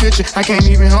bigger picture. I can't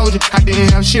even hold it, I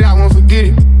didn't have shit, I won't forget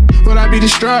it. Will I be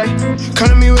destroyed? Come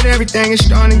to me with everything, it's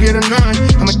starting to get annoying.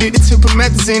 I'm addicted to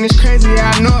promethazine, it's crazy,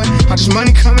 yeah, I know it. All this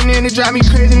money coming in, it drive me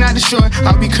crazy, not destroy.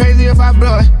 I'll be crazy if I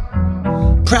blow it.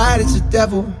 Pride is the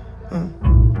devil, and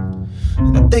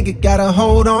I think it got a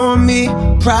hold on me.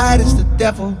 Pride is the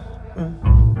devil,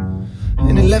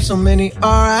 and it left so many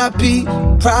R.I.P.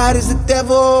 Pride is the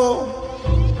devil.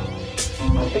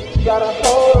 I think it got a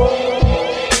hold on me.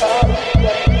 Pride is the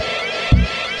devil.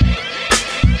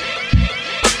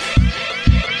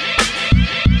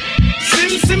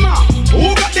 Sim,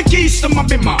 who got the keys to my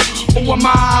bimmer? Who am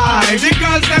I? The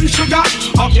girls them sugar.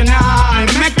 How can I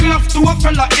make love to a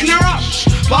fella in a rush?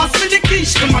 Pass me the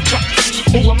keys to my trucks.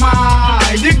 Who am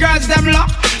I? The girls them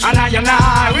lock. And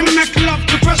I, we make love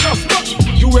to precious.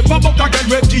 You ever buck a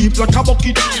girl red deep like a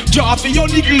bucket? Draw for your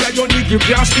niggle and your niggle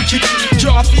can't stitch it.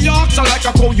 Draw for your oxen like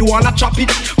a cow, you wanna chop it.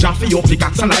 Draw for your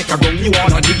pickaxe like a gun, you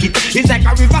wanna dig it. It's like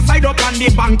a riverside up on the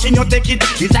bank and you take it.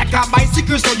 It's like a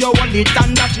bicycle so you want it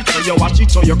and dash it. So you watch it,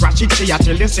 so you crash it. She a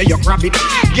tell you say you grab it.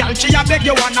 Girl, she a beg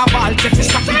you wanna ball, if you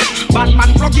stop it.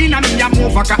 Batman plug in and me a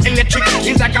move like a electric.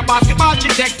 It's like a basketball, she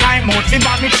take time out, she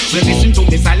bomb it. We listen to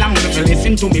me silent, we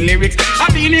listen to me lyrics. I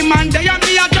be the man there and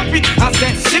me a drop it. I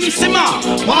said,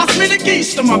 Simma. Pass me the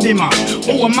keys to my bimmer.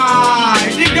 Who am I?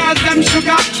 The girls them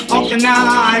sugar. How can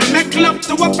I make love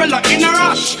to a fella in a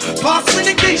rush? Pass me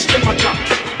the keys to my truck.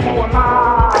 Who am I?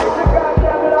 The girls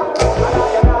them love.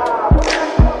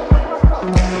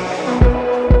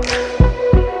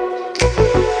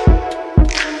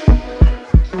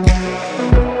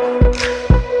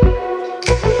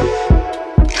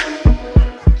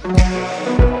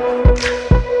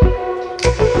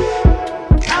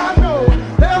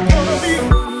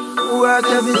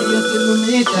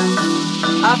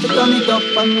 I have to turn it up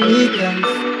on the weekends.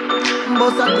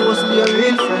 Bust a toast to your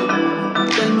real friend.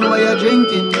 Tell me why you're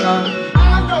drinking, girl.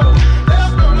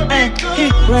 Hey,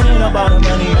 keep running about the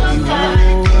money.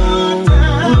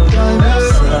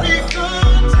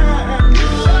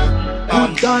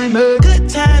 Good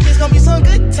time, it's gonna be some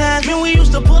good times. Man, we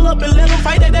used to pull up and let them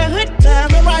fight at that hood time.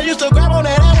 Remember I used to grab on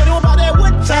that ass when it was about that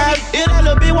wood time. Yeah, that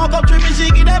little bitch walk up tripping, she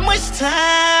get that much time.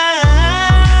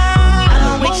 I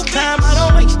don't waste time, I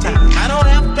don't waste time. I don't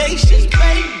have patience,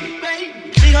 baby.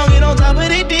 She gon' get on top of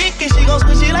the dick and she gon'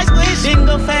 squish it like squish. She can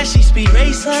go fast, she speed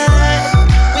racing.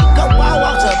 We go wild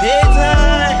walks up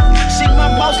bedtime. She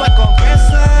my boss like on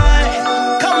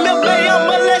grandson. Come here, play, I'm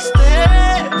molested.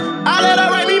 I let her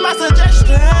write me my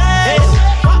suggestions.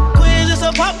 Pop quiz, it's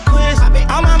a pop quiz.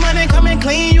 All my money coming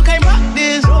clean, you can't block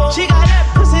this. She got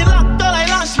that pussy locked up like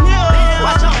lunch meal.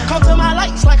 Watch out, come to my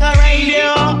lights like a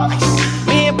reindeer.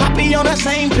 Me and Poppy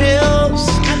same pills.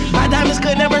 My diamonds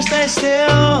could never stand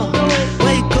still.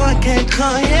 Where you going, can't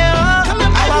come here.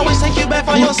 I'll always take you back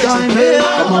for your sexy pill.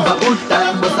 Come over good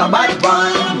time, but a bad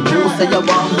one. You say you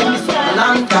want, give me something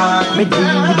long time. Me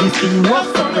deal with this thing, what's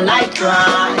something like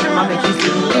crime. I make you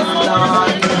sing this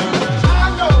song.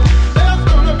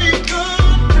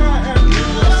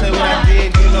 Say what I did,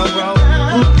 you know, bro.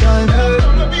 Good time,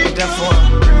 hey. Therefore,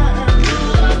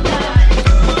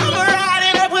 I'm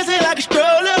riding that pussy like a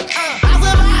stroller. I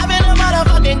survive in a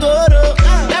motherfucking Gordo.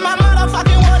 Let my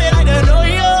motherfucking want it like the New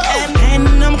York. And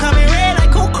I'm coming red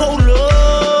like Coca-Cola.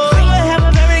 I'ma have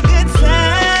a very good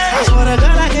time. I swear to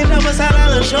God, I can never side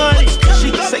on a shorty.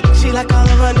 She say she like all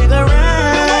of her nigga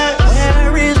rhymes. When I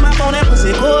reach my phone, that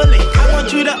pussy poorly. I want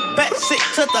you to backseat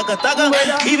to thugger.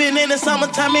 Even in the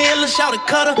summertime, me and Lil' Shawty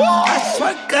cutter. I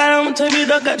swear to God, I'ma tell you,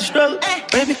 dog got the struggle.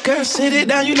 Baby girl, sit it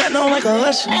down, you not know like a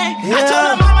usher. Yeah. I told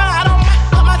her mama I don't mind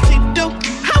what my teeth do.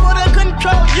 I wanna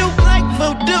control you like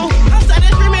voodoo. I'm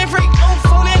started screaming freak on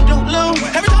phone and doodloo.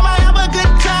 Every time I have a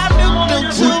good time,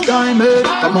 do too. Good time, hey.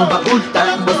 Come over good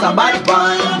time, but a bad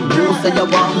one. You say you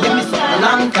want, give me something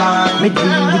long time. Me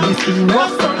deal with this thing,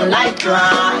 what's something like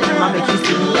crime. I make you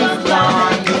sing this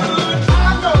song.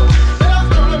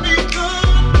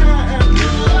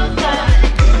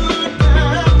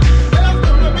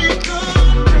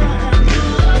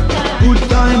 Good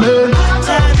time, hey.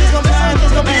 Time is gonna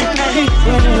be, hey.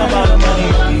 When it's about the money,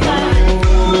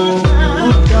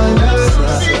 good time, hey.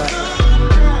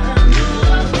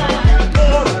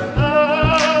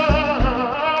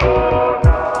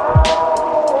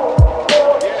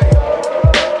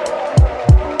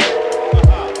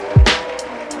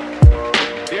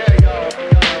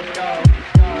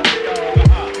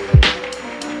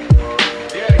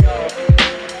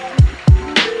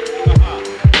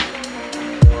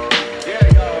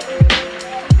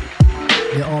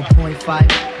 You're on point five.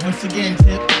 Once again,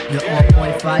 Tip. You're on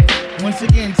point five. Once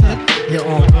again, Tip. You're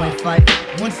on point five.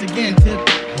 Once again, Tip.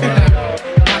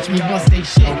 Watch me bust they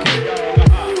shit. Okay.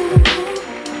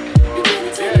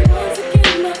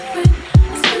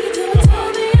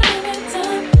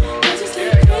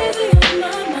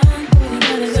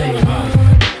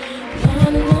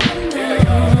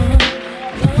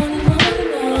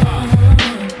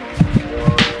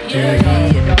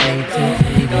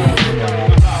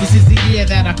 This is the year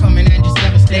that I come in and just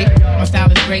devastate. My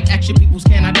style is great, action peoples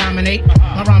cannot dominate.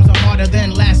 My rhymes are harder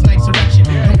than last night's erection.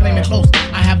 Don't blame it close,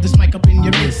 I have this mic up in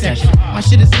your midsection. My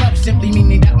shit is love, simply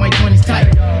meaning that my joint is tight.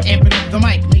 Amping up the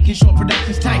mic, making sure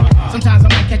production's tight. Sometimes I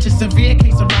might catch a severe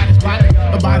case of writer's block,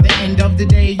 but by the end of the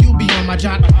day, you'll be on my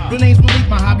job. Real names Malik,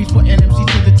 my hobby's putting MCs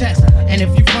to the test. And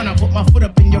if you front, I put my foot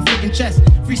up in your freaking chest.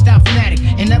 Freestyle fanatic,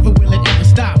 and never will it ever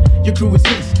stop. Your crew is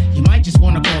his, you might just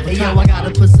wanna call the Hey cop. yo, I gotta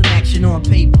put some action on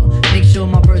paper. Make sure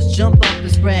my verse jump up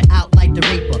and spread out like the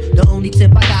raper. The only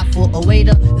tip I got for a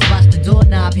waiter is watch the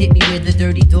doorknob hit me where the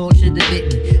dirty dog should've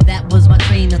bit me. That was my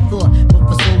train of thought, but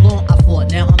for so long I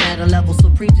fought. Now I'm at a level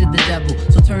supreme to the devil.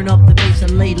 So turn up the bass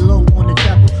and lay low on the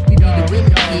treble. We be the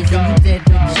Willie kids and you dead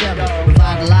with the shovel.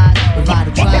 Revitalize, revive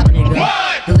the tribe, nigga.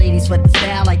 The ladies sweat the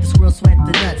style like the squirrel sweat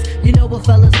the nuts. You know what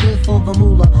fellas good for the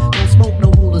moolah. Don't smoke no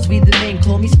rulers, we the men,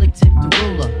 call me Slick Tip the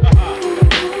ruler.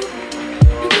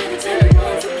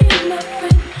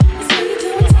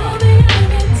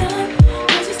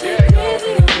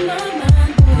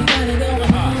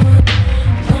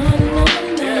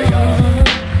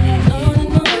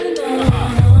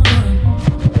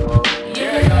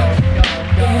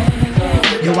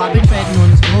 Yo, I've been treading on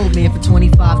this globe, man, for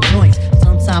 25 joints.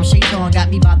 Sometimes Shaitan got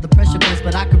me by the pressure points,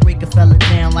 but I could break a fella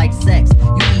down like sex.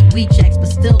 You eat weed checks, but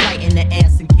still light in the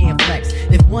ass and can't flex.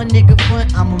 If one nigga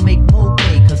front, I'ma make more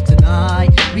pay, cause tonight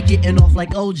we getting off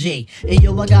like OJ. Hey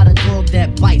yo, I got a dog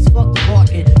that bites, fuck the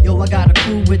barking. Yo, I got a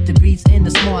crew with the beats and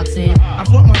the smarts in. I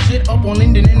float my shit up on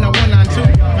Linden in the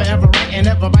 192. Forever writing,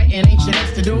 ever biting, ain't shit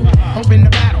else to do. Hoping to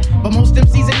battle, but most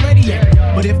MCs ain't ready yet.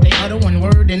 But if they utter one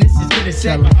word, then this is good as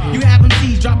set. You have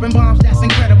MCs dropping bombs, that's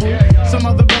incredible. Some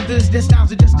other brothers, their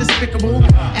styles are just despicable.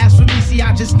 As for me, see,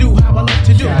 I just do how I love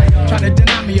to do. Try to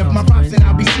deny me of my props and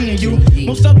I'll be seeing you.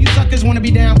 Most of you suckers wanna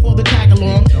be down for the tag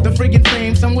along. The friggin'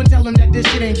 fame, someone tell them that this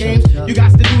shit ain't games. You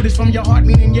got to do this from your heart,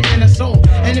 meaning your inner soul.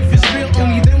 And if it's real,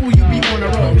 only then will you be on the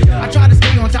road. I try to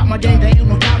stay on top of my game, there ain't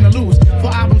no time to lose. For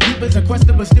albums deep as a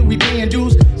quester, but still we paying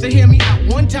dues. So hear me out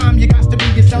one time, you got to be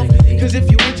yourself. Cause if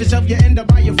you ain't yourself, you end up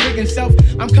by your friggin' self.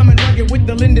 I'm coming rugged with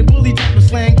the Linden Bully type of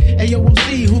slang. Hey yo, we'll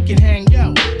see who can hang.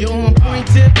 Yo, you're on point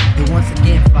Tip. You're once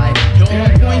again fight. You're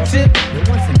on point Tip. You're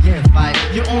once again fight.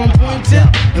 You're on point Tip.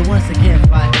 You're once again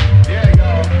fight.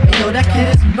 Hey yo, that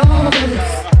kid is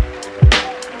marvelous.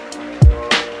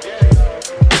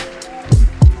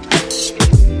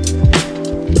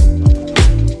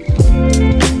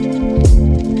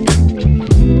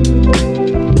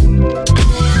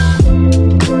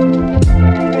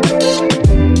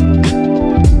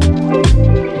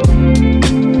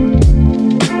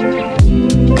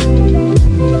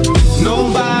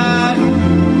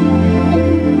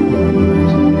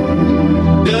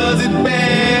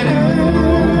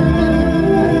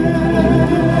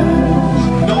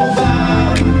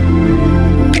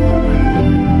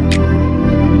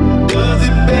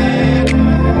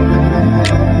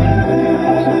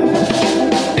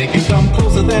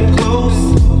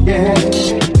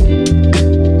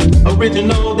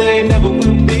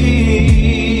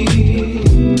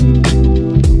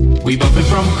 bumping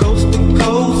from coast to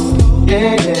coast,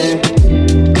 yeah.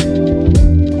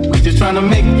 We just trying to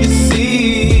make you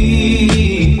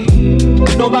see.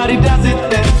 Nobody does it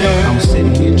better. I'm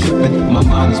sitting here tripping, my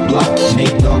mind is blocked.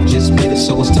 Nate Dogg just spit it,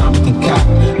 so it's time to concoct.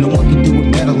 No one can do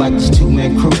it better like this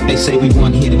two-man crew. They say we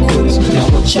one hit and quitters. Now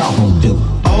what y'all gonna do?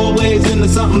 Always into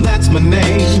something, that's my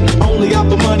name. Only out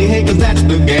for money, hey, cause that's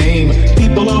the game.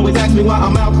 People always ask me why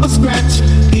I'm out for scratch.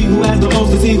 He who has the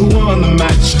most is he who won the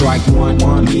match. Strike one,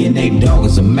 me and Nate Dogg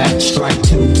is a match. Strike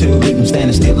two, leave them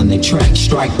standing still in their track.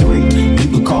 Strike three, you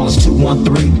can call us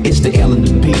 213. It's the L and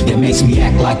the B that makes me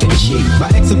act like a G. My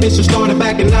exhibition started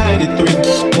back in '93,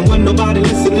 but when nobody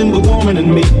listening but warmer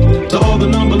than me. To all the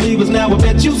non-believers now I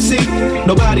bet you see,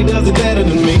 nobody does it better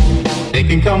than me. They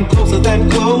can come closer than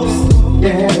close,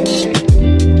 yeah.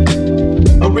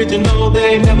 Original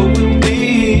they never will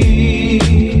be.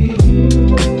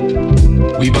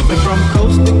 We bumpin' from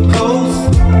coast to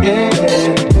coast, yeah.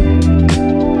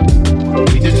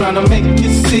 We just tryna make you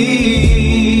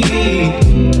see.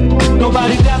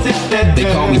 Nobody does it better. They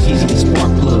call me Jeezy the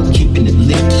Spark Plug, keeping it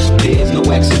lit. There's no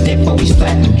accident for these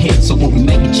platinum hits. So when we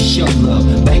make it, you show love.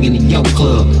 Banging in your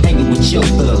club, hanging with your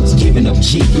thugs, giving up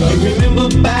cheap love. You remember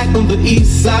back on the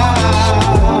east side,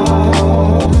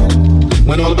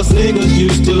 when all of us niggas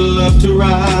used to love to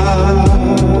ride.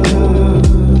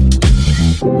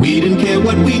 We didn't care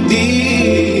what we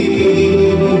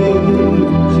did.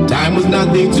 Time was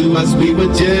nothing to us, we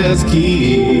were just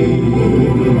kids.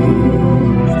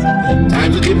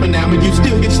 Times are different now and you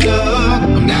still get stuck.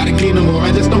 I'm not a kid no more,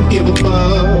 I just don't give a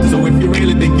fuck. So if you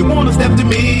really think you wanna step to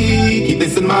me, keep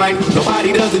this in mind,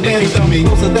 nobody does it better than me.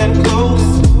 Closer than close,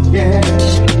 yeah.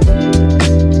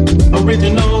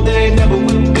 Original they never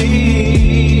will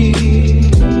be.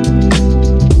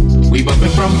 We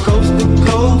bumpin' from coast to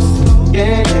coast,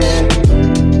 yeah.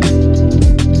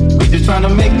 We just tryna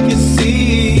make you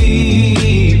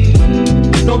see.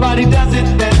 Nobody does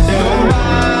it better.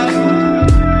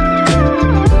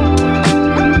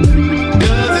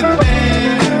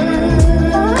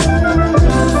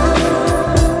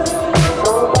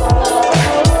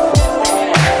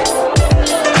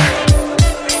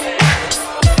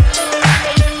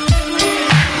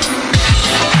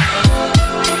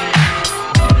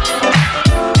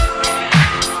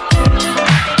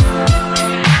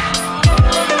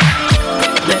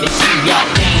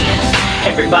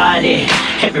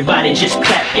 Everybody just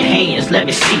clap your hands, let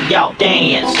me see y'all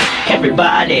dance.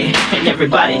 Everybody, and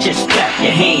everybody just clap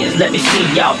your hands, let me see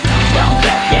y'all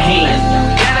clap your hands.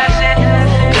 Clap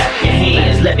your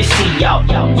hands, let me see y'all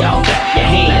clap your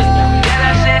hands.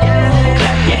 Clap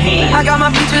your hands. I got my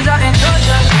peaches out in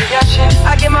Georgia, yeah shit.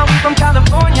 I get my weed from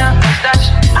California, that's that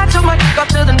shit. I took my dick up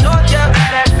to the north, yeah,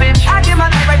 badass bitch. I get my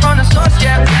life right from the source,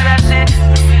 yeah, that's it.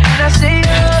 And I say,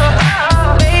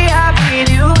 oh, way I breathe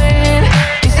you in.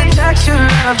 Texture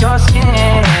of your skin.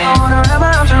 I wanna wrap my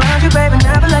arms around you, baby,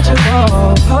 never let you go.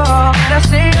 Oh, and I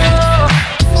say, oh,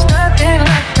 it's nothing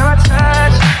like your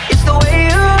touch. It's the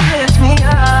way you lift me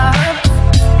up.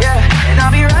 Yeah, and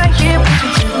I'll be right here with you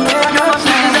too. I got my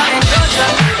sisters out in Georgia,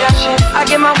 yeah shit. I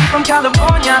get my weed from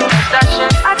California, that's that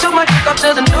shit. I took my dick up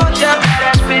to the north, yeah,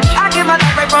 badass bitch. I get my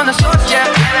life right from the source, yeah,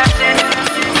 that's it.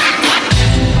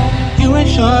 You ain't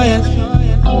sure yet,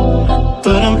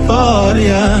 but I'm for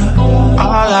ya.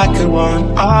 All I could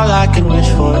want, all I could wish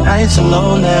for. Nights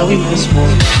alone that we miss more.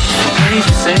 Please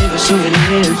just save the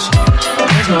souvenirs.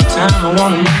 There's no time, I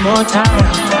wanna make more time.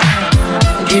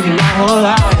 I give you my whole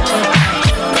life.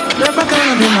 Never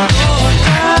gonna be my whole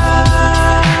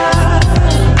time.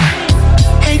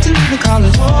 Hate to leave the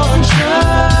college ocean.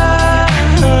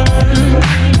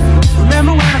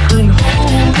 Remember when I couldn't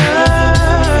hold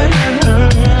her?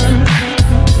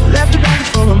 Left the baggage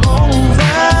for a moment.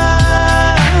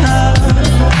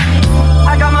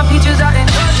 I got my peaches out in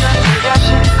Georgia, yeah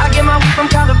shit. I get my weed from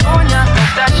California,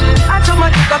 that's that shit. I took my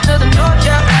dick up to the north,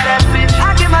 yeah, badass bitch.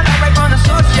 I get my life right from the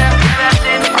source, yeah, that's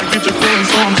it. I get your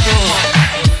feelings, so I'm sure.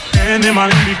 And in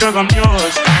my lane because I'm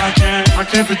yours. I can't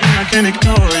pretend, I can't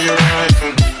ignore you, right?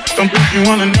 Don't think you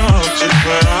wanna know just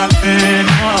what I've been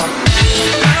on.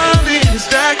 Don't be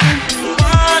distracted.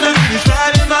 One of these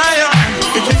right in my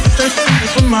arms. It takes a sense to see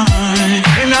this with mine.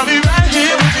 And I'll be right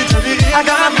here with you till the end. I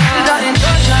got my peaches out in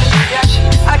Georgia, yeah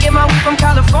shit. I get my weed from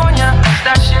California, that's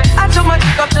that shit. I took my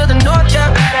dick up to the north,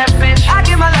 yeah, badass bitch. I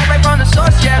get my life right from the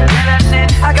source, yeah, that's it.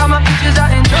 I got my peaches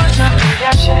out in Georgia,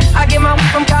 yeah shit. I get my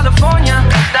weed from California,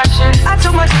 that's that shit. I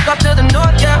took my dick up to the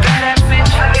north, yeah, badass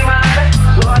bitch. I get my life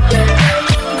right, yeah.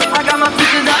 I got my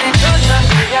peaches out in Georgia,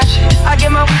 yeah shit. I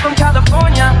get my weed from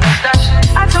California, that's that shit.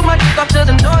 I took my dick up to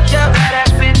the north, yeah,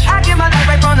 badass bitch. I get my life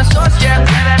right from the source, yeah,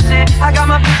 that's it. I got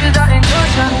my peaches out in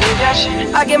Georgia, yeah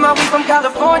shit. I get my weed from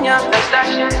California. That's that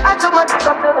shit. I took my dick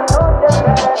up to the north,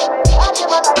 yeah, that shit. I get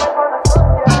my life on the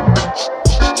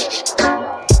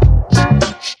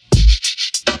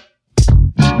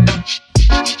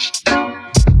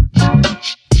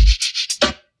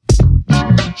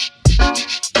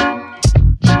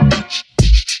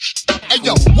Hey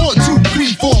yo, 1, 2,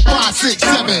 3, 4, 5, 6,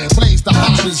 7. Blaze the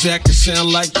hot. Zach can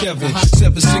sound like Kevin.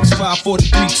 765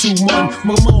 4321.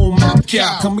 My mom,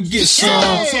 cow, come and get some.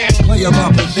 Play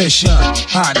my position.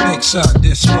 High Nixon,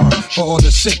 this one. For all the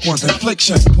sick ones,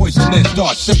 infliction. Poisonous,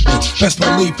 dark sickness. Best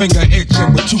believe finger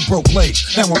itching with 2 broke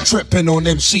legs. Now I'm tripping on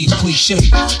MC's cliche.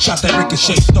 Shot that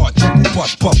ricochet, start triple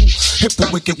bust bubble. Hip the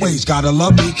wicked ways, gotta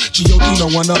love me. G.O.D. no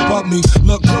one above me.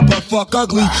 Look good but fuck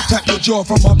ugly. Tap your jaw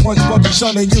from my punch buggy,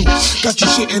 son and you. Got you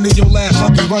shitting in your last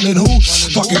lucky running who?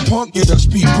 Fucking punk, get a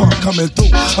speed pump coming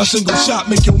through. A single shot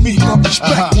make your meat love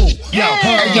respectful.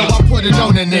 Hey yo, I put it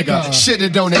on a nigga, shit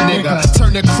it on a nigga.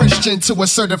 Turn a Christian to a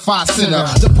certified sinner.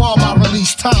 The bomb I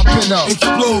release, time pinner.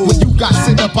 Explode. When you got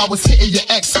sent up, I was hitting your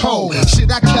ex-hole.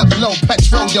 Shit, I kept low,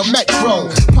 petrol, your metro.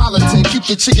 Politan, keep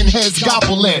the chicken heads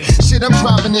gobbling. Shit, I'm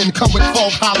driving in, come with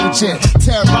folk halogen.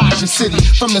 Terrorize your city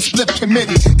from the split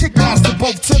committee. Kick ass to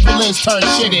both Timberlands, turn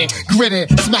shitty. Gritty,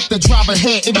 smack the driver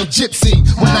head in the gypsy.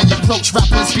 When I approach,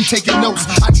 rappers be taking notes.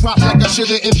 I drop like I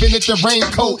should've invented the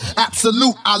raincoat.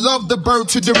 Absolute, I love the bird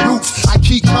to the roots. I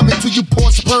keep coming till you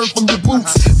pour sperm from your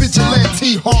boots.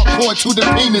 Vigilante, hardcore to the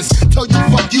penis. Tell you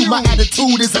fuck you, my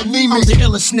attitude is anemic. I'm the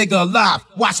illest nigga alive,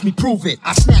 watch me prove it.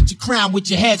 I snatch your crown with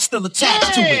your head still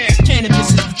attached to it. Cannabis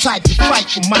is the type to fight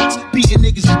for mics. Beating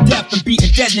niggas to death and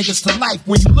beating dead niggas to life.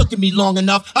 When you look at me long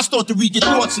enough, I start to read your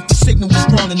thoughts if the signal was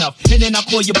strong enough. And then I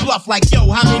call your bluff like,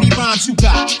 yo, how many rhymes you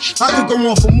got? I could go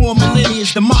on for more millennia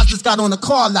the Mazda's got on a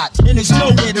car lot. And there's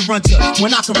nowhere to run to.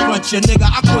 When I confront you, nigga,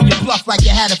 I call your bluff like you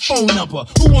had a phone number.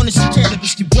 Who wanna see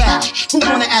cannabis get wild? Who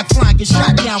wanna act flying, get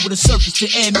shot down with a surface to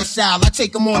air missile? I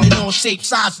take them on and on, shape,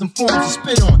 size, and forms to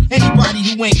spit on. Anybody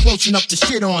who ain't close enough to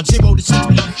shit on. 0 to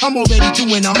 60, I'm already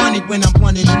doing 100 when I'm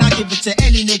running. And I give it to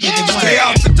any nigga that wants it. Stay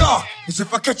out the dark. Cause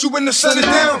if I catch you in the sun it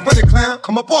down, run it clown,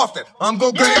 come up off that. I'm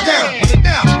gon' get it down, run it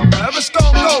down. Wherever it's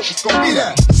gon' go, it's gon' be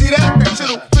that. See that? That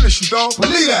shit'll finish you, dog.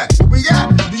 Believe that. Where we at?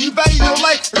 Do you value your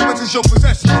life as much as your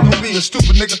possession? Don't be a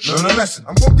stupid nigga, learn a lesson.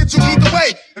 I'm gon' get you either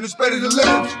way, and it's better to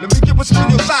live. Let me get what's in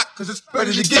your sock, cause it's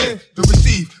better to give, to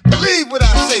receive. Believe what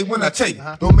I say when I tell you.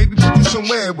 Don't make me put you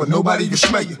somewhere where nobody can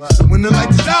smell you. So when the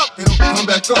lights is out, they don't come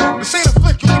back on. This ain't a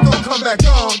flick, you ain't gon' come back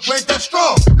on. You ain't that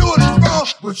strong, know it is wrong,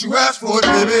 but you asked for it,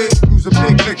 baby. You's a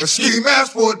big nigga, scheme,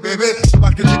 ask for it, baby. So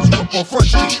I can get you up on Front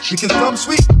Street. Because I'm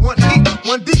sweet, 1 heat,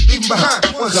 1 deep, even behind,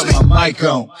 1 sleep. Got my mic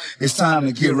on, it's time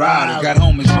to get riding. Got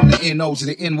homies from the NO to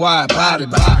the NY, body.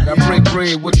 I break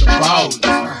bread with the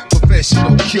ballers,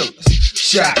 professional killers,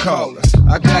 shot callers.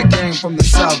 I got game from the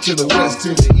south to the west to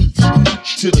the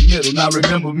east, to the middle. Now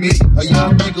remember me, a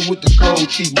young nigga with the gold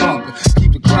keep bumping,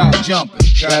 keep the crowd jumping.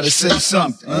 Gotta say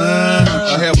something.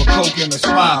 I have a coke and a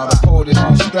smile. I poured it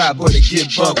on strap, but it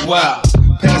get buck wild.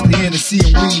 Pass the Hennessy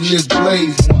and weed, let's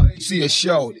blaze one. See a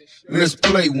shorty, let's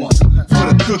play one. For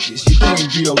the cookies, you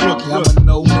can't be a rookie. I'm a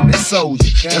no-limit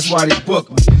soldier, that's why they book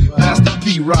me. Master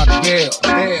P. Rock Bell,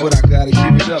 but I gotta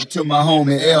give it up to my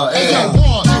homie L.L.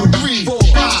 1, 2, 3, 4,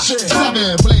 5, 6,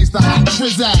 7. Blaze the hot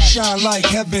trizag. Shine like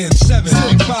heaven. 7,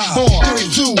 6, 5, 4, 3,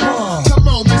 2, 1. Come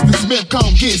on, Mr. Smith,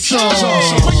 come get some.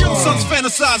 My young sons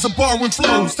fantasize of borrowing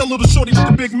flows. Tell little shorty with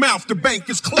the big mouth, the bank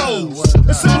is closed.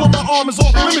 The symbol on my arm is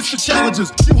off limits to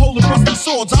challenges. You holding rusty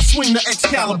swords, I swing the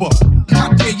Excalibur.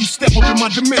 How dare you step up in my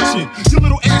dimension? Your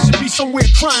little ass should be somewhere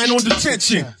crying on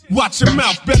detention. Watch your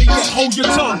mouth, better yet, hold your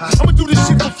tongue. I'ma do this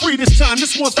shit for free this time,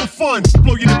 this one's for fun.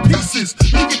 Blow you to pieces,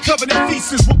 leave you covered in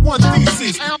feces with one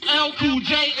thesis. LL Cool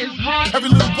J is hot. Every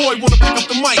little boy wanna pick up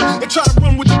the mic and try to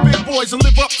run with the big boys and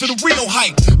live up to the real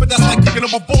hype. But that's like picking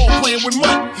up a ball playing with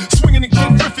Mike, swinging in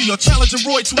King Griffey or challenging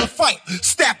Roy to a fight.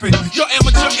 Stapping, your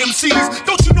amateur MCs.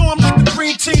 Don't you know I'm like the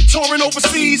dream team touring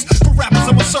overseas? For rappers,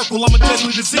 I'm a circle, I'm a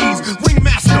deadly disease.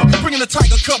 Ringmaster, bringing the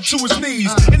Tiger Cub to his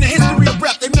knees. In the history of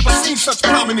rap, they've never seen such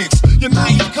prominence. Your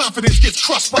naive confidence gets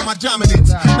crushed by my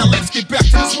dominance. Now let's get back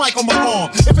to this mic on my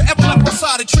arm. If it ever left my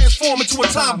side, it transform into a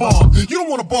time bomb. You don't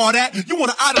wanna bar that, you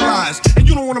wanna idolize. And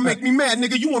you don't wanna make me mad,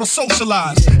 nigga, you wanna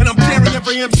socialize. And I'm daring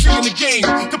every MC in the game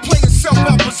to play itself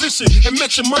out position and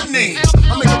mention my name.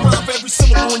 I make a rhyme for every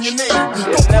syllable in your name.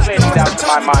 There's never any doubt in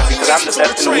my mind because I'm the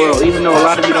best in the world. Even though a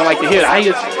lot of you don't like to hear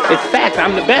it, it's facts.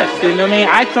 I'm the best. You know what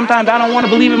I mean? Sometimes I don't want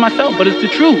to believe it myself, but it's the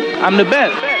truth. I'm the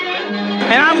best.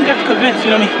 And I'm just convinced,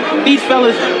 you know what I mean? These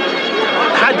fellas,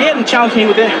 I dare them challenge me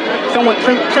with their somewhat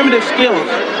primitive skills.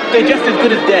 They're just as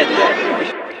good as dead.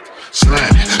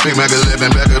 Slam, Big Mac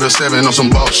 11, back of the 7 on some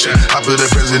bullshit. I put the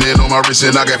president on my wrist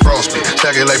and I got frostbite.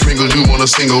 Stack it like Pringles, you want a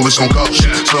single, it's gon' cost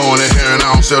you. Slow on the hair and I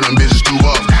don't sell them bitches too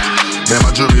often. Man,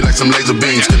 my jewelry like some laser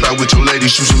beams. Step out with your lady,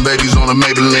 shoot some babies on a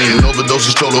Maybelline.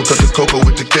 Overdoses, Cholo, cut the cocoa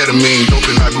with the ketamine. Dope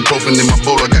and ibuprofen in my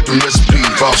bowl, I got them recipes.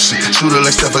 Boss shit, shooter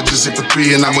like stuff, I just hit for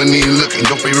 3 and I wasn't even looking.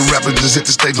 Your favorite rapper just hit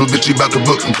the stage, no bitch, you about to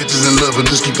book him. Bitches in love, and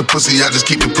just keep the pussy, I just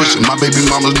keep it pushing. My baby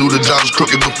mamas knew the job was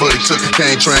crooked before they took it.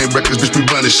 Can't train records, bitch, we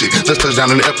running shit. Just touch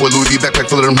down in the airport, Louis V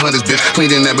backpack full of them hundreds, bitch. Clean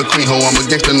in that McQueen hoe, I'm a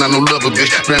gangster, not no lover, bitch.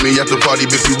 Grammy after party,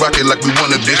 bitch, we rock it like we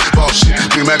won a bitch. Boss shit,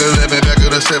 Big Mac 11, back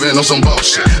of the 7 on some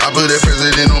bullshit. I put that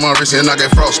president on my wrist and I got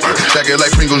frostbite. Stack it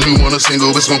like Pringles, you want a single,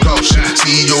 it's gon' cost shit.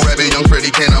 CEO Rabbit, Young Freddy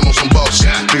Kane, I'm on some bullshit.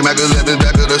 Big Mac 11,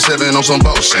 back of the 7 on some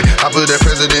bullshit. I put that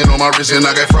president on my wrist and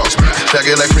I got frostbite. Stack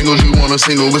it like Pringles, you want a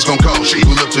single, it's gon' cost shit.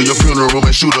 Pull up to your funeral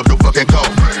and shoot up your fucking car.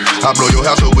 I blow your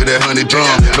house up with that 100 drum.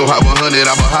 No hot 100,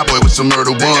 I'm a hot boy with some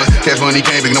murder one. Cash money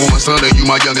came big, no one son, and you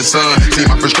my youngest son. See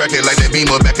my first crackhead like that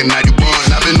Beamer back in 91.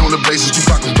 I've been on the bases, you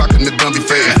rockin' the Gumby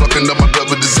fade. Fucking up my gut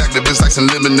with this activist like some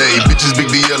lemonade. Bitches big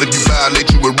DL if you violate,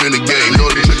 you a renegade. Know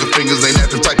the trigger fingers ain't have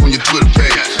to type on your Twitter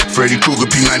page. Freddy Krueger,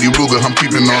 P90 Ruger, I'm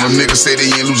creeping on them. Niggas say they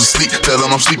ain't losing sleep, tell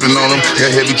them I'm sleeping on them.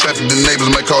 Got heavy traffic, the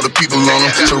neighbors might call the people on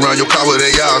them. Surround your car with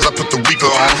their eyes, I put the Reaper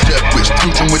on them. Death wish,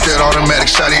 preaching with that automatic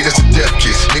shotty, that's a death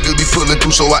kiss. Niggas be pulling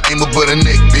through, so I aim up but a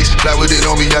neck, bitch. Fly with it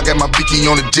on me, I got my bicky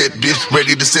on the jet, bitch.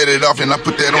 Ready to set it off, and I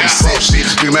put that on the set, shit.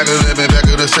 Big Mac 11, back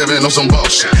of the 7 on some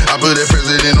bullshit. I put that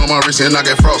president on my wrist, and I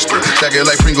got frostbite. Stack it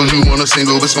like Pringles, you want a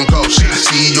single, it's gon' cost shit.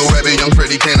 CEO Rabbit, Young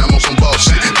Freddy Kane, I'm on some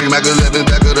bullshit. Big Mac 11,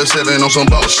 back of the 7 on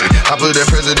some bullshit. I put that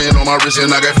president on my wrist,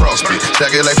 and I got frostbite.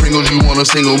 Stack it like Pringles, you want a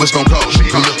single, it's gon' cost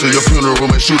shit. Pull up to your funeral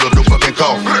and shoot up your fucking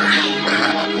coffin.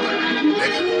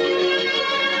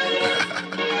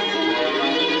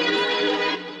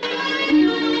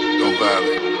 Don't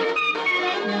violate.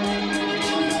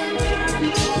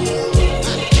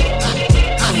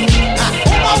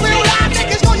 All my real live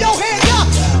niggas, throw your hands up.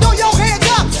 Throw your hands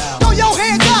up. Throw your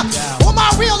hands up. All my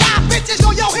real live bitches,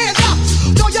 throw your hands up.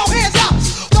 Throw your hands up.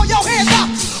 Throw your hands up.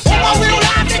 All my real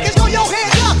live niggas, throw your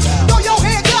hands up. Throw your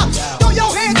hands up. Throw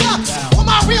your hands up. All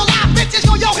my real live bitches,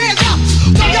 throw your hands up.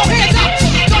 Throw your hands up.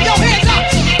 Throw your hands up.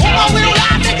 All my real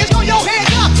live niggas, throw your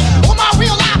hands up. All my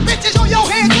real live bitches, throw your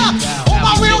hands up. All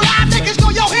my real live niggas, throw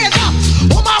your hands up.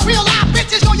 All my real live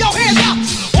bitches, throw your hands up.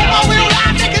 All my real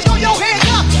live niggas, throw your hands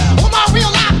up. All my real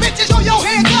live bitches, throw your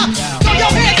hands up. Throw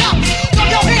your hands up. Throw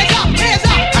your hands up. Hands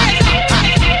up. Hands up.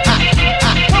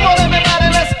 Come on, everybody,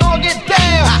 let's all get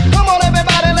down. Come on,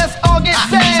 everybody, let's all get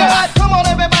down. Come on,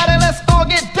 everybody, let's all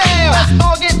get down. Let's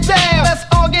all get down. Let's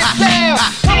all get down.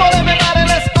 Come on, everybody,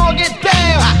 let's all get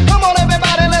down. Come on,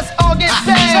 everybody, let's all get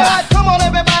down. Come on,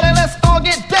 everybody, let's all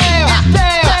get down.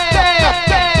 Down, down,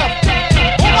 down.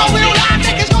 All my real live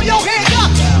niggas, throw your hands up.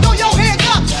 Throw your hands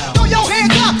up. Throw your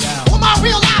hands up. All my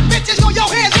real live bitches, throw your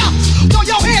hands up. Throw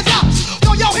your hands up.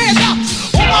 Throw your hands up.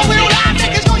 All my real live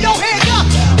niggas, throw your hands up.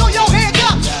 Throw your hands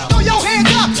up. Throw your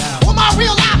hands up. All my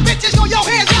real live bitches, throw your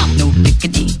hands up. No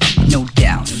diggity, no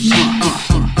doubt.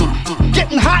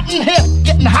 Getting hot in here,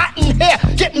 getting hot in here,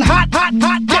 getting hot, hot,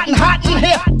 hot, getting hot in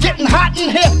here, getting hot in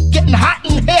here, getting hot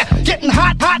in here, getting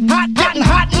hot, hot, hot, getting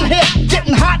hot in here,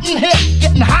 getting hot in here,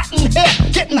 getting hot in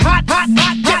here, getting hot, hot,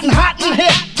 hot, getting hot in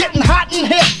here, getting hot in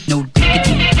here. No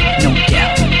diggity, no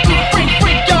doubt. Freak,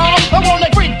 freak, y'all, I wanna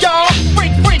freak y'all,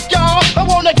 freak, freak, y'all, I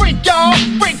wanna freak y'all,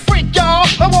 freak, freak, y'all,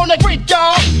 I wanna freak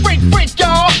y'all, freak, freak,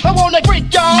 y'all, I wanna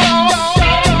freak y'all.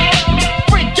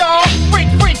 Freak y'all, freak,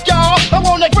 freak, y'all, I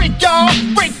wanna freak y'all,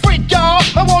 freak, freak, y'all,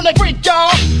 I wanna freak y'all,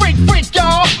 freak, freak,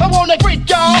 y'all, I wanna freak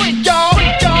y'all, freak y'all,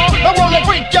 freak y'all, I wanna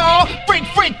freak y'all, freak,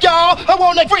 freak, y'all, I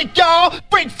wanna freak y'all,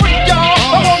 freak, freak, y'all,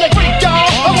 I wanna freak y'all,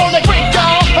 I wanna freak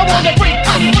y'all, I wanna freak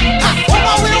y'all. All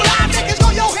my real live niggas,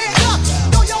 throw your hands up.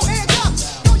 Throw your hands up.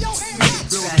 Throw your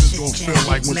hands up. Gonna feel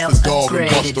like when the dog and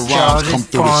Busta Rhymes come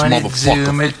through this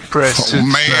motherfucker. Oh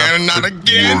man, not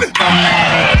again.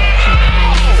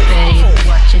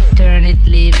 Watch it, turn it,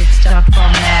 leave it, stop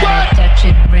format. Touch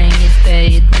it, bring it, pay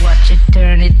it. Watch it,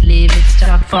 turn it, leave it,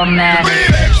 stop format.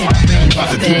 Touch it, bring it,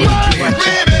 pay it. Watch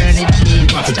it, turn it,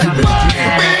 leave it, stop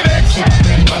format. Touch it,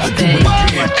 bring it, pay it.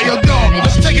 Hey yo, dog,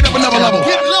 let's take it up another level.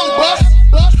 Get low, boss.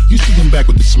 You see them back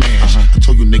with the smash. I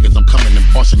told you niggas I'm coming and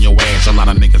busting your ass. A lot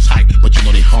of niggas hype, but you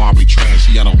know they hardly trash.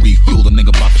 See, I don't refuel. The nigga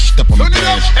about to step on the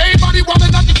gas. Everybody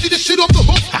wildin', I can see this shit off the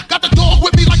hook. Got the dog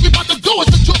with me like we about to do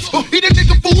it. He the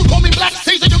nigga fool, call me black,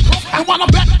 Caesar, you crook. And while I'm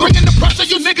back, bringing the pressure,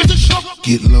 you niggas are shook.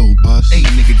 Get low, boss. Hey,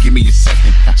 nigga, give me a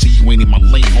second. See, you ain't in my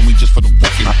lane, homie, just for the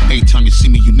record. Anytime you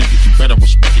see me, you niggas, you better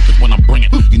respect it. Cause when I bring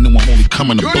it, you know I'm only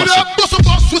coming to bust it. Bust a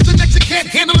boss, twist the next, you can't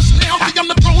handle us now. See,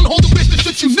 I'm the throne, hold the business,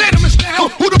 shit unanimous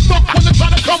now. Who the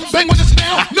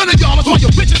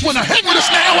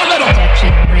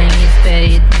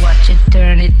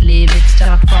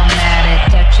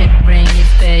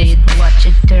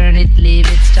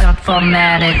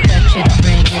formatted. Touch it,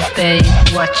 bring it, pay it,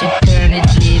 watch it, turn it,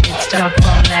 leave it, stop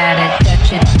formatted.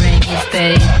 Touch it, bring it,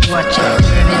 pay it, watch it,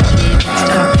 turn it, leave it,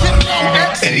 stop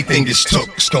formatted. Anything gets took,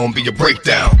 it's gonna be a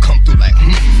breakdown. Come through like,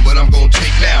 what I'm gonna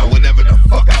take now, whatever the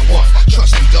fuck I want.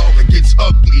 Trust me, dog, it gets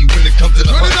ugly when it comes to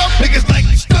the hunt. Niggas like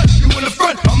stunt you in the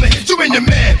front, I'ma hit you in your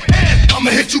man, and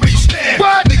I'ma hit you where you stand.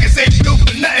 What? Niggas ain't built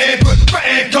for nothing, but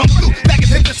frontin' come through. Like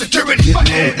it's hit the security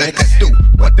button. That do,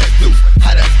 what that do,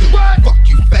 how that do. What? Fuck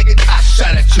you, faggot, I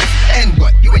shot at you. And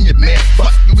what? You in your man's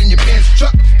butt, you in your man's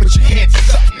truck. Put your hands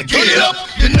up and get it up.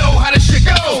 You know how this shit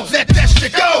go, let that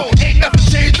shit go. Ain't nothing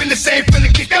changed, been the same from the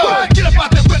get-go. Get up out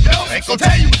that window, ain't gon'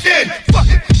 tell you again. Fuck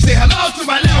it, say hello to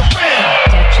my little friend.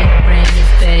 Touch it, bring it,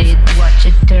 pay it, watch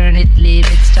it, turn it, leave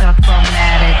it, stop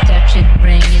formatted. Touch it,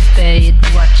 bring it, pay it,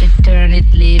 watch it, turn it,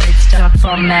 leave it, stop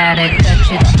formatted.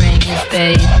 Touch it, bring it,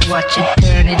 pay it, watch it,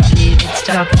 turn it, leave it,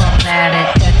 stop formatted.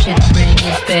 Touch it, bring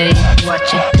it, pay it,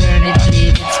 watch it, turn it,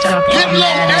 leave it, stop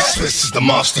formatted. This is the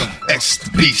monster, X is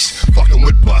the beast. Fucking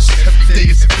with bust, every day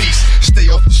is a feast. Stay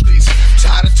off the streets,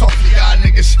 tired of talking to y'all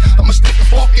niggas. I'ma stick a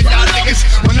fork in y'all niggas.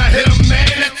 When I hit 'em,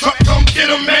 man, that truck gon' get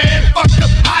 'em, man. Fuck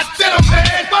up, I said 'em,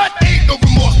 man. But ain't no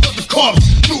remorse for the corpse.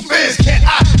 Truth is, can't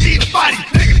I see the body,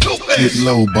 nigga, truth is. Get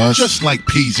low, bus. Just like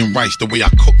peas and rice, the way I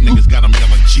cook niggas got 'em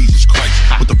yelling, Jesus Christ.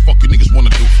 What the fuck you niggas wanna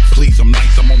do? Please, I'm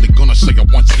nice, I'm only gonna say it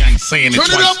once, I ain't saying it twice.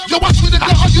 Turn it up, yo, I swear to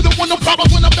God, you don't want no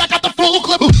problem when I'm back at the full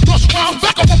clip. Rush round,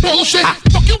 back up on bullshit.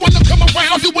 Fuck you wanna come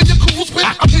around, you and your cool spit.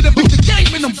 I'm here to beat the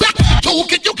game and I'm back with the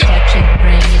toolkit. You can touch it,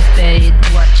 bring it, pay it,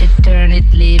 watch it, turn it,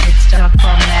 leave it, stop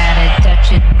formatted.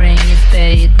 Touch it, bring it,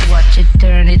 pay it, watch it,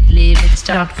 turn it, leave it,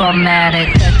 stop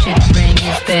formatted. Touch it, bring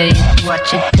it, pay it,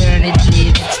 watch it, turn it,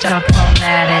 leave it, stop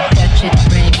formatted. Touch it,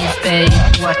 bring it, pay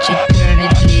it, watch it, turn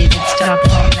it, leave it, stop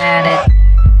formatted.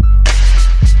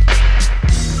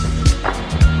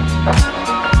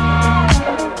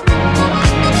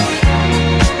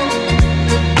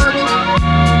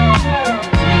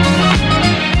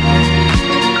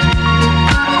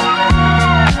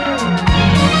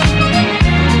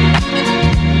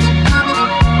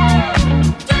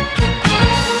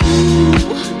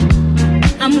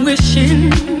 I'm wishing,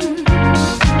 boy,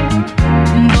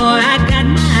 I got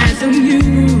my eyes on you.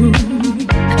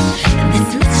 This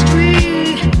mystery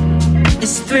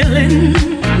is thrilling.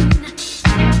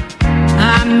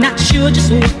 I'm not sure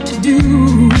just what to do.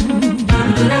 Ooh,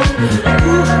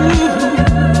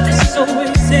 this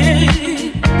oasis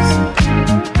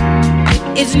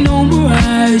is no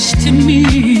mirage to me.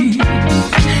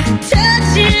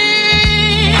 Touching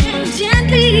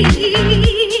gently.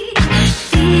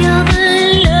 Feel the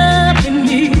love in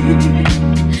me.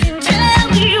 Tell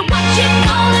me what you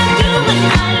gonna do with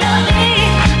my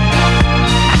loving. I'm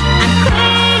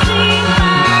crazy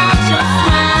about your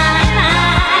smile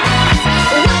eyes.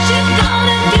 What you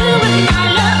gonna do with my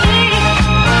loving?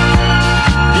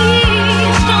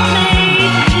 Please don't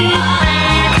make me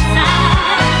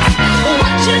fantasize.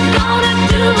 What you gonna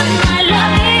do with my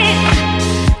loving?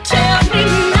 Tell me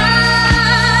now.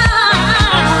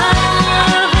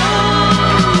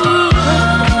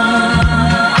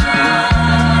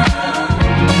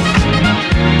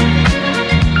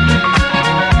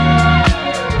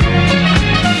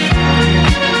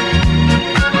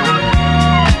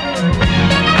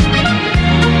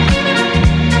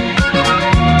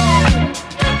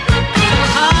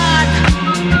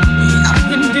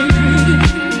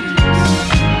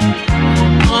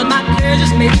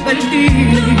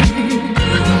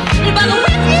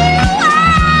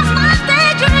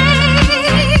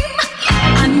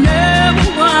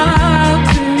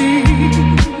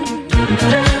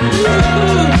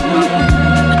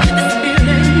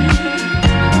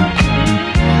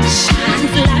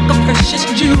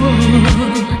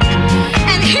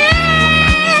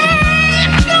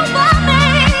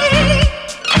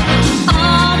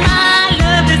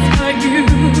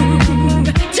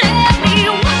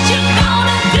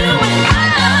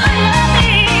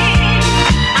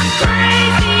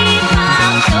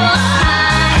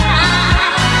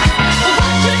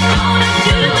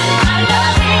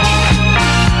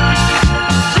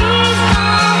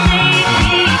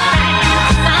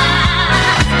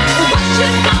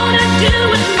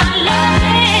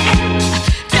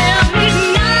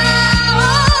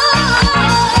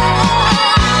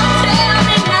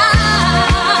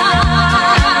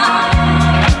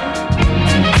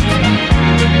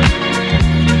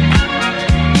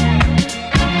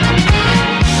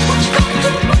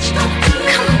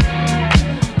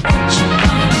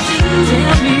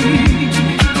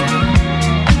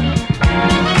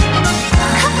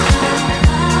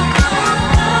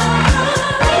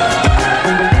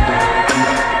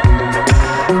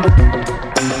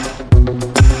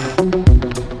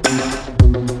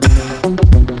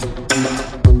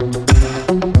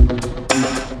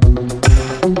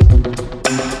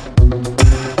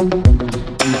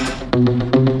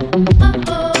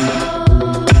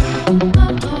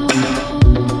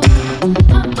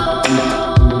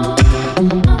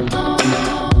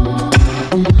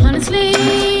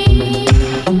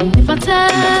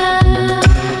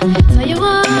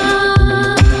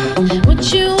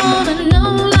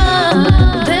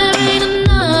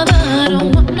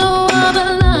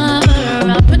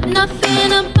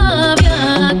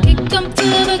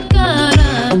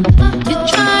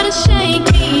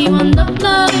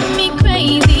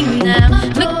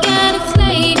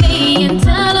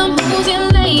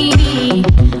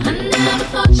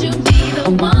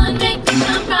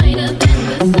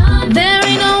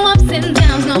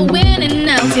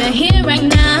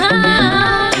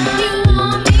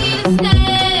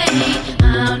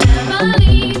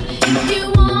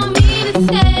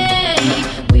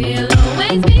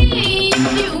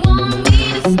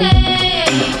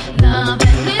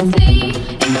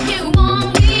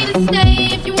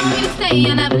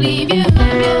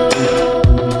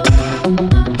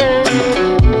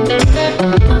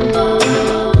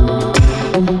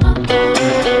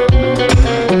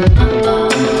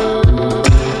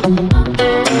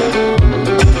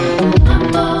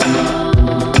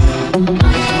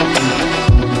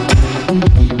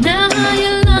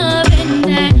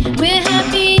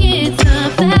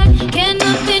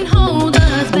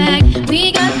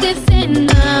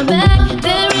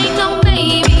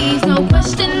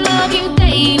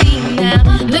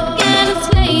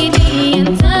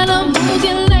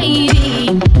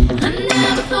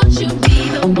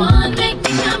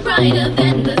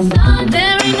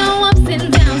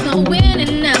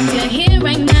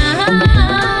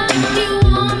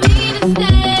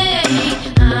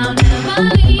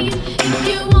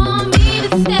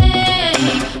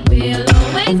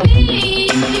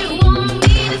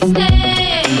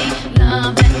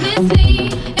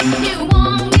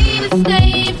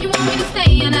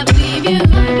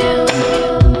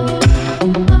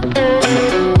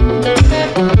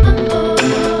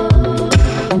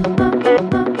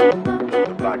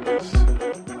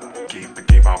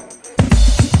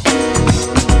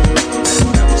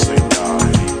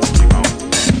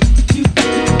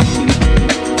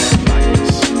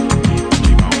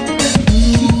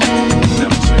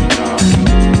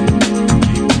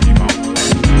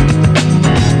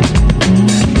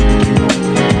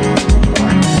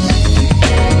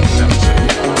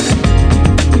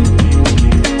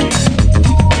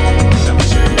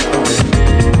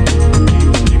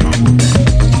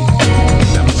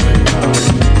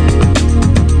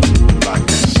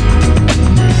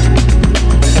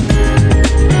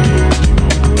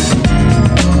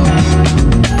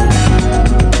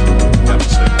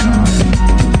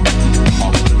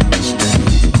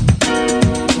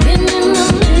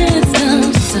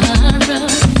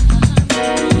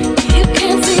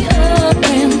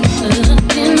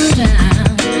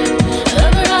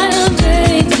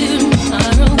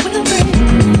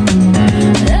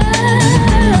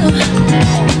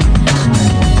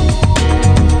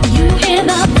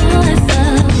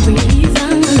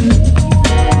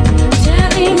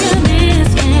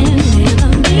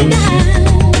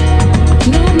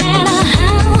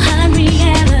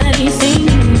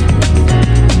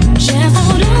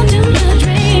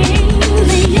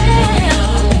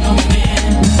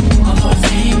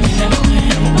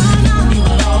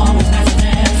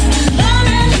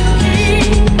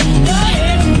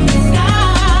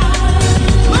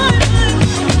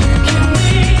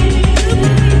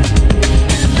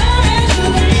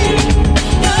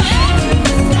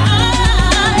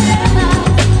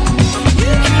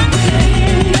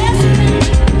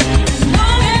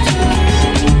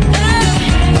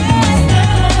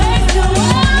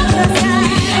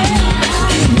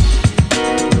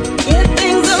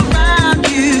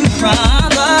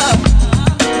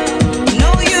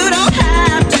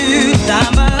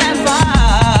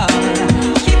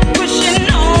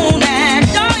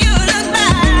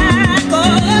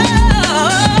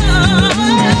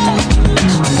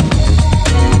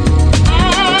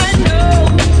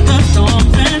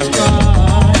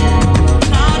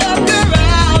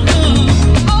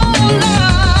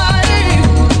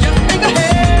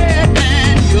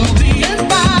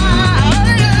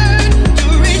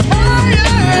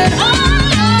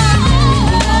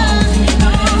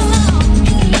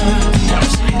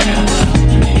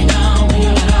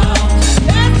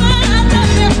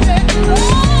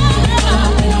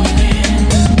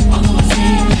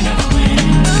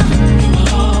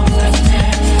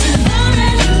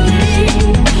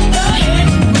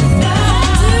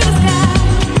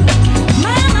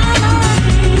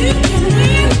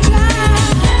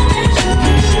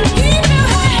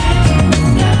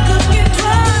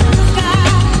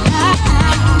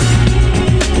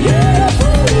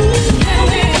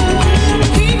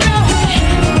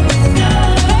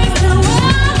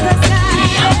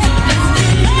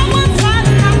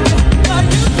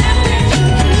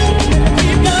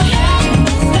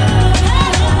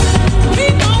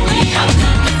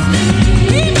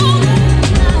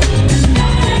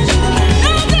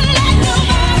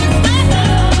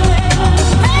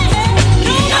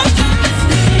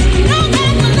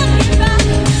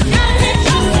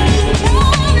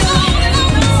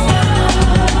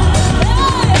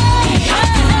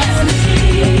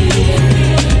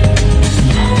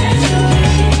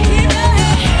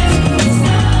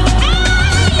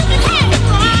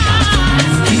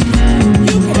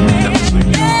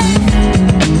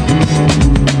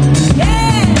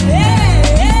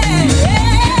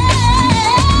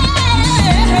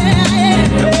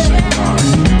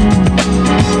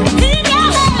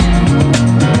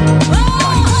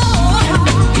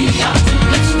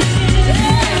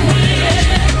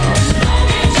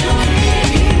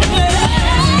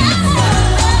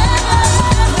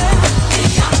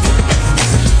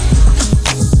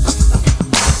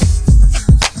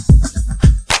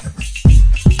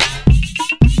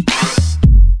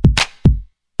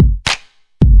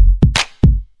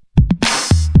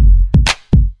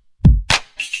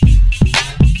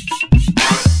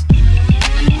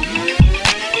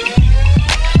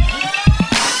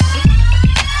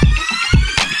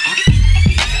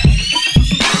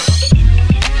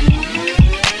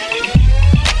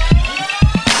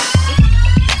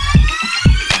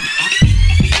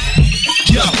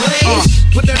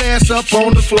 up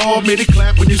on the floor, made it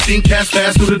clap when you seen cats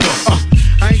pass through the door.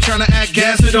 I ain't tryna act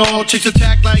gas at all. Chicks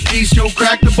attack like these, yo,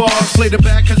 crack the balls. Play the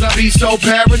back cause I be so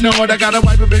paranoid. I gotta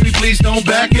wipe it, baby, please don't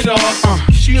back it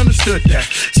off. She she understood that.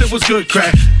 Said what's good,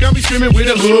 crack. Got me screaming with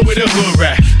a hood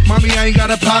rat. Mommy, I ain't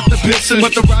gotta pop the piston,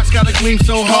 but the rocks gotta gleam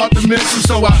so hard to miss him.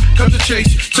 So I cut the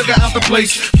chase, took her out the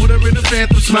place, put her in a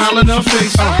phantom, smile in her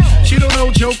face. She don't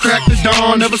know Joe cracked the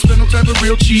dawn, never spend no type of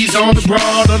real cheese on the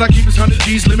broad. All I keep is 100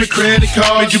 G's, limit credit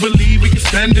card. Made you believe we can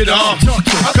spend it all. Talk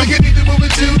to I think you need to move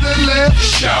it to the left.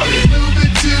 Shout it. Move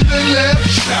it to the left.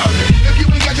 Shout it. If you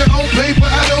ain't got your own paper,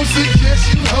 I don't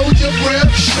suggest you hold your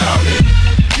breath. Shout it.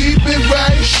 Keep it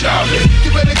right. Shout it. You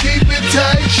better keep it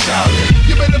tight. Shout it.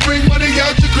 You better bring money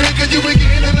out your crib, cause you ain't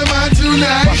getting in the mind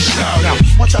tonight. Shout it.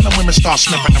 Watch all the women start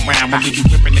slipping around when we be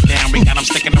ripping it down. We got them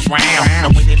sticking around. The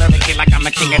way they love to get like I'm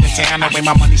the king of the town. The way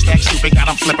my money stacks stupid,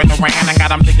 got them flipping around. I got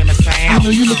them digging the sound. I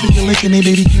know you look at your licking, hey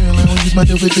baby girl, I don't use my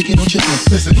dough for chicken or chicken.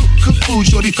 Listen, cook food,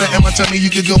 shorty fat, and my tummy, you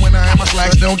could go in, I have my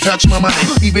slice, don't touch my money.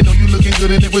 Even though you looking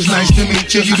good and it was nice to meet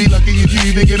you, you be lucky if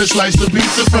you even get a slice of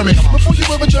pizza from me. Before you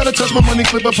ever try to touch my money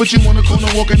clip, I put you on the corner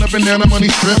walking up and down the money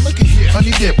strip. Look at here,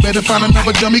 honey dip, better find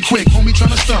another dummy quick. Homie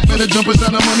tryna stump, better jump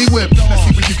inside the money whip. Let's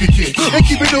see what you can get. And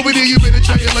keep it over there, you better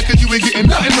try your luck, cause you ain't getting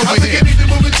nothing over here. I think you need to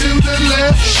move it to the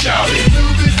left. Shout it.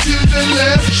 Move it to the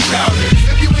left. Shout it.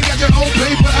 If you ain't got your own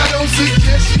paper, I don't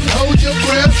suggest you hold your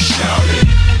breath. Shout it.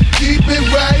 Keep it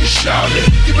right. Shout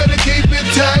it. You better keep it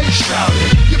tight. Shout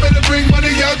it. You better bring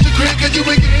money out your crib, cause you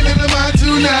ain't getting in the mind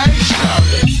tonight. Shout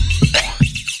it.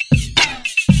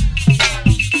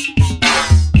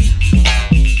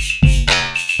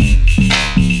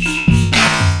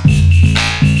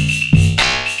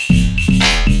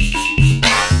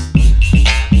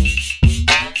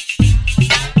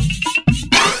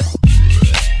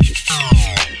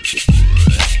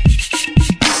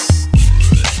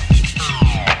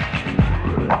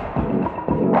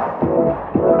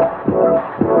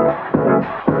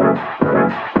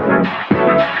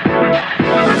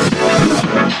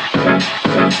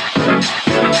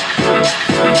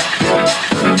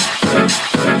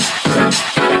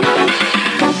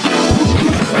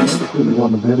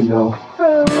 Video.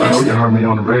 I know you heard me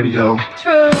on the radio.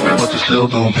 But you still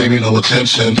don't pay me no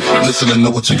attention. Listening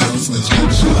to what your girlfriends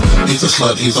mention. He's a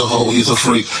slut, he's a hoe, he's a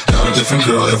freak. Got a different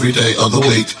girl every day of the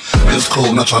week. It's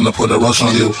cool, not trying to put a rush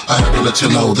on you. I have to let you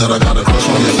know that I got a crush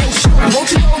on you.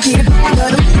 Won't you go get a bag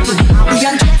of the people? I'll be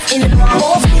undressed in the bar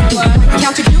all speaking.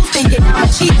 Count your views, thinking I'ma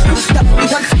cheat you. The only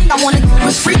one thing I wanna do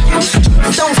is freak you. Keep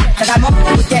the stones back, I got my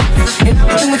own with that. And I'll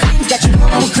be doing things that you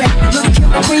won't regret. Look,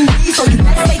 kill the queen bee, so you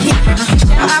better take it.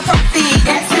 Shall I proceed?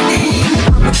 Yes, indeed.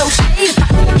 I'm with those shades, I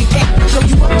think you can. Blow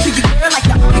you up to your girl like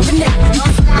the only connect. You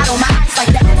can slide on my ice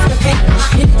like that escapade.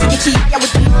 Hit it to your key,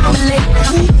 with the marmalade.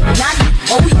 Not you,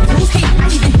 oh we lose hate. I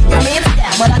even hit your man's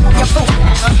down, but I know your phone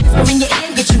now. Whisper in your ear,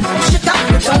 get you shook up,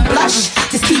 but don't blush.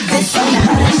 Just keep this on the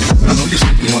hush. I know you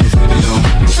see me on the video.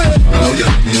 I know you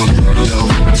heard me on the radio.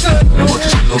 But you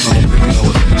still don't pay me no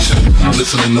attention.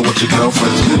 Listening to what your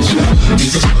girlfriends mention.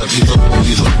 He's a slut, he's a hoe,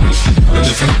 he's a freak. Got a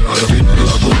different girl every day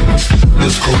of the week.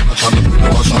 It's cool, not trying to put a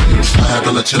rush on you. I had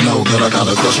to let you know that I got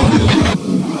a crush on you.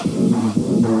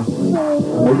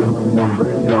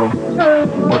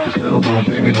 But you still don't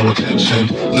pay me no attention.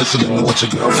 Listening to what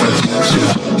your girlfriends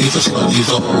mention. He's a slut, he's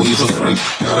a hoe, he's a freak.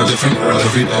 Got a different girl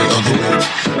every day of the week.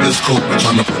 It's cool, not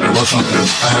trying to put a rush on you.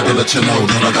 I had to let you know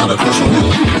that I got a crush on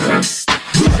you.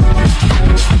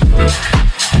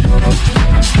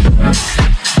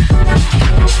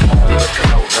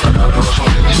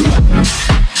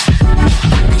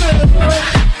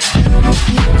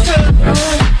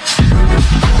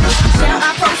 Shall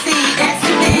I proceed? Yes,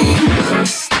 indeed.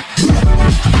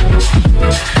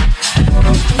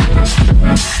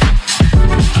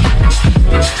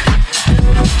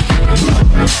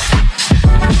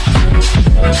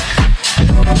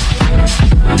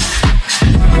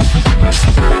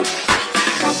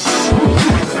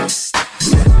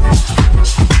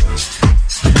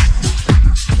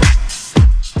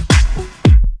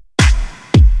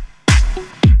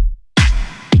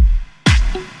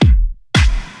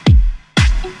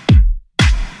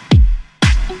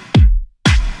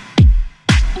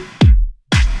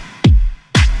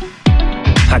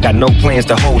 Got no plans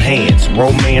to hold hands.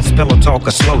 Romance, pillow talk,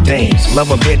 or slow dance. Love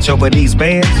a bitch over these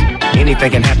bands?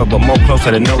 Anything can happen, but more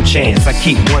closer to no chance. I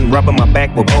keep one rubbing my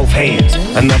back with both hands.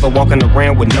 Another walking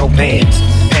around with no pants.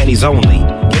 Panties only.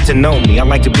 Get to know me. I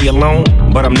like to be alone,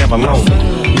 but I'm never lonely.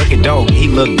 Look at Dog, he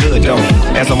look good, don't he?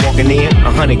 As I'm walking in,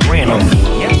 100 grand on me.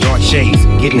 Dark shades,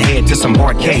 getting head to some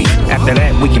arcades. After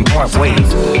that, we can part ways.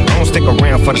 I don't stick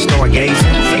around for the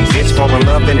stargazing. Bitch fall in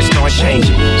love, then it start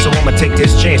changing. So I'ma take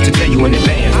this chance to tell you in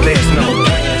advance. There's no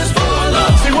plans for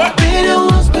love. See what? Been here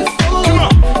once before. Come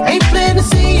on. Ain't plan to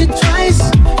see you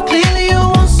twice. Clearly you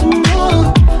want some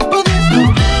more, but there's no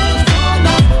plans for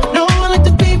love. No one like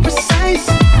to be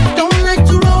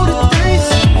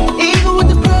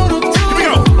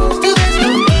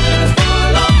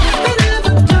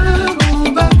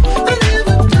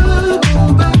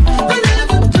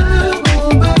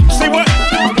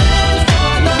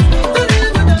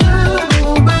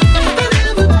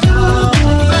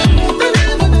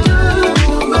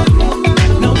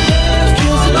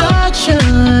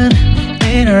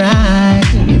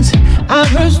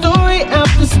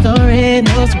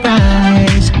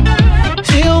eyes.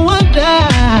 Feel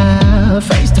wonder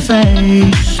face to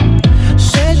face.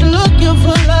 Said you're looking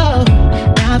for love,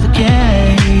 not the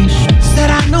case. Said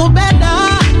I know better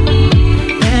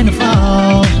than to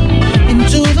fall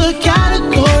into the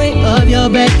category of your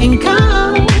beck and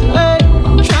call. Hey,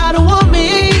 try to want me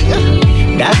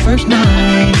that first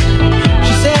night.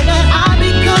 She said that I'd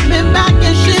be coming back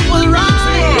and she was right.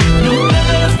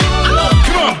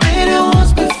 Did it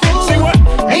once before.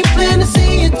 Ain't plan to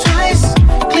see it twice.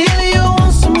 Clearly you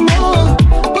want some more,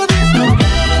 but there's no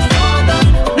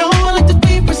no one like to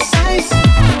be precise.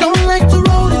 Don't like to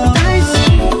roll the dice,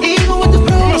 even with the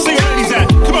pros. Come on, ladies,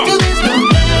 come on.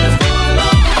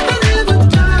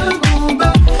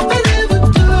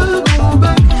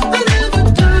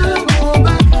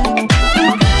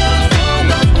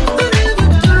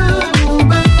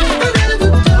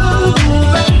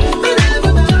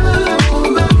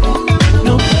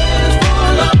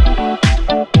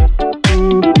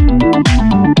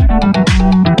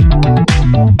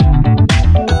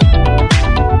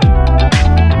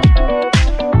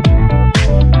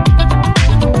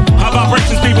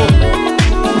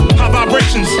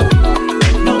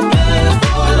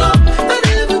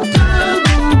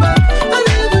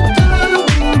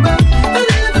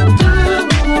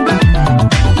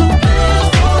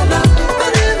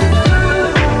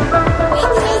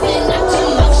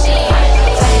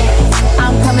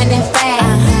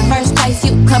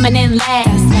 Coming in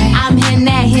last, I'm hitting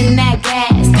that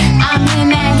gas. I'm hitting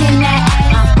that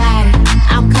ass body.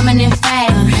 I'm coming in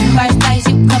fast. First place,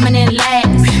 you coming in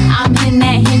last. I'm hitting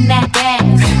that gas.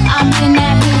 I'm hitting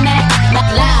that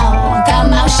loud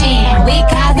commotion. We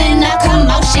causing a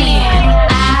commotion.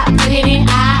 I put it in,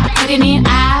 I put it in,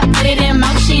 I put it in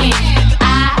motion.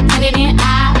 I put it in,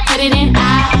 I put it in,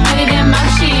 I put it in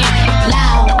motion.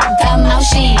 Loud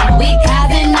commotion. We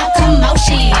causing a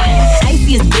commotion.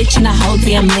 Icy bitch in the whole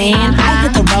damn land. I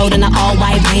hit the road in an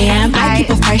all-white van. I keep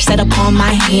a fresh set upon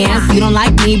my hands. You don't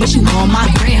like me, but you want my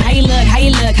brand. How you look, how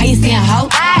you look, how you seeing, ho?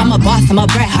 I'm a boss, I'm a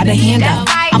brat, how to handle.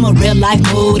 I'm a real life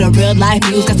mood, a real life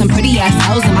muse. Got some pretty ass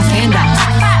hoes in my sandals.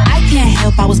 I can't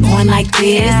help I was born like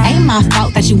this. Ain't my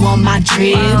fault that you want my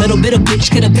drip. Little bit of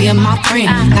bitch could've been my friend.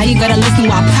 Now you gotta listen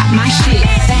while I pop my shit.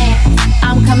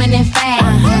 I'm coming in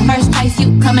fast. First place,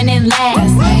 you coming in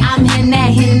last. I'm hitting that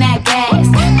gas.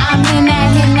 I'm hitting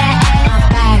that ass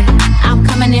body. I'm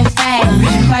coming in fast.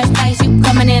 First place, you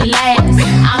coming in last.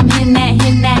 I'm hitting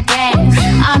that gas.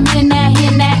 I'm hitting that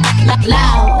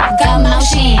loud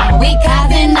commotion. We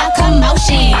causing a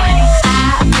commotion.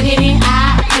 I put it in,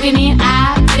 I put it in,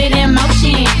 I put it in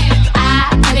motion.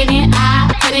 I put it in, I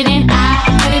put it in, I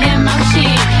put it in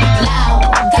motion.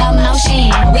 Loud commotion.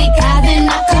 We causing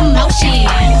a commotion.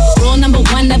 Rule number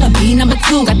one, never be number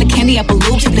two. Got the candy apple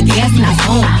loops, hit the gas and I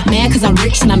zoom. Man, cause I'm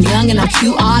rich and I'm young and I'm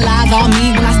cute. All eyes on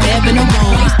me when I step in the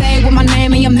room. They stay with my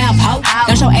name in your mouth, ho.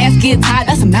 Don't your ass get tired,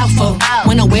 that's a mouthful.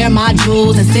 When I wear my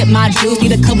jewels and sip my juice,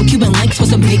 need a couple Cuban links with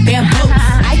some big bamboo.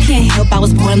 I can't help I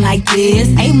was born like this.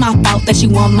 Ain't my fault that you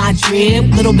want my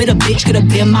drip. Little bit of bitch could've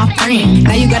been my friend.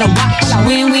 Now you gotta watch,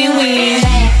 win, win, win.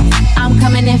 I'm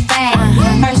coming in fast.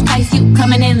 First place, you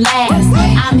coming in last.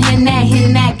 I'm hitting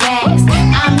that gas.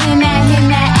 I'm hitting that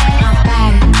ass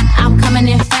body. I'm coming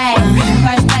in fast.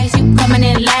 First place, you coming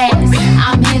in last.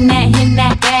 I'm hitting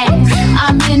that gas.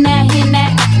 I'm hitting that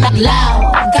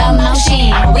loud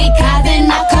commotion. We causing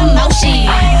a commotion.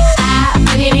 I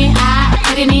put it in, I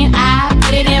put it in, I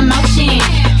put it in motion.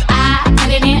 I put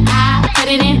it in, I put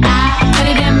it in, I put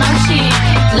it in motion.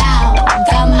 Loud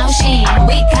commotion.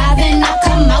 We causing a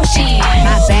commotion.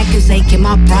 My back is aching,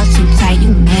 my bra too tight. You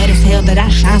mad as hell that I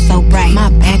shine so bright. My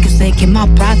back is aching, my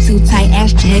bra too tight,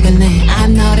 ass jiggling. I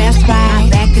know that's right. My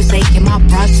back is aching, my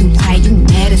bra too tight. You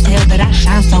mad as hell that I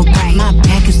shine so bright. My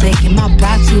back is aching, my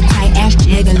bra too tight, ass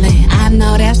jiggling. I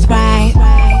know that's right.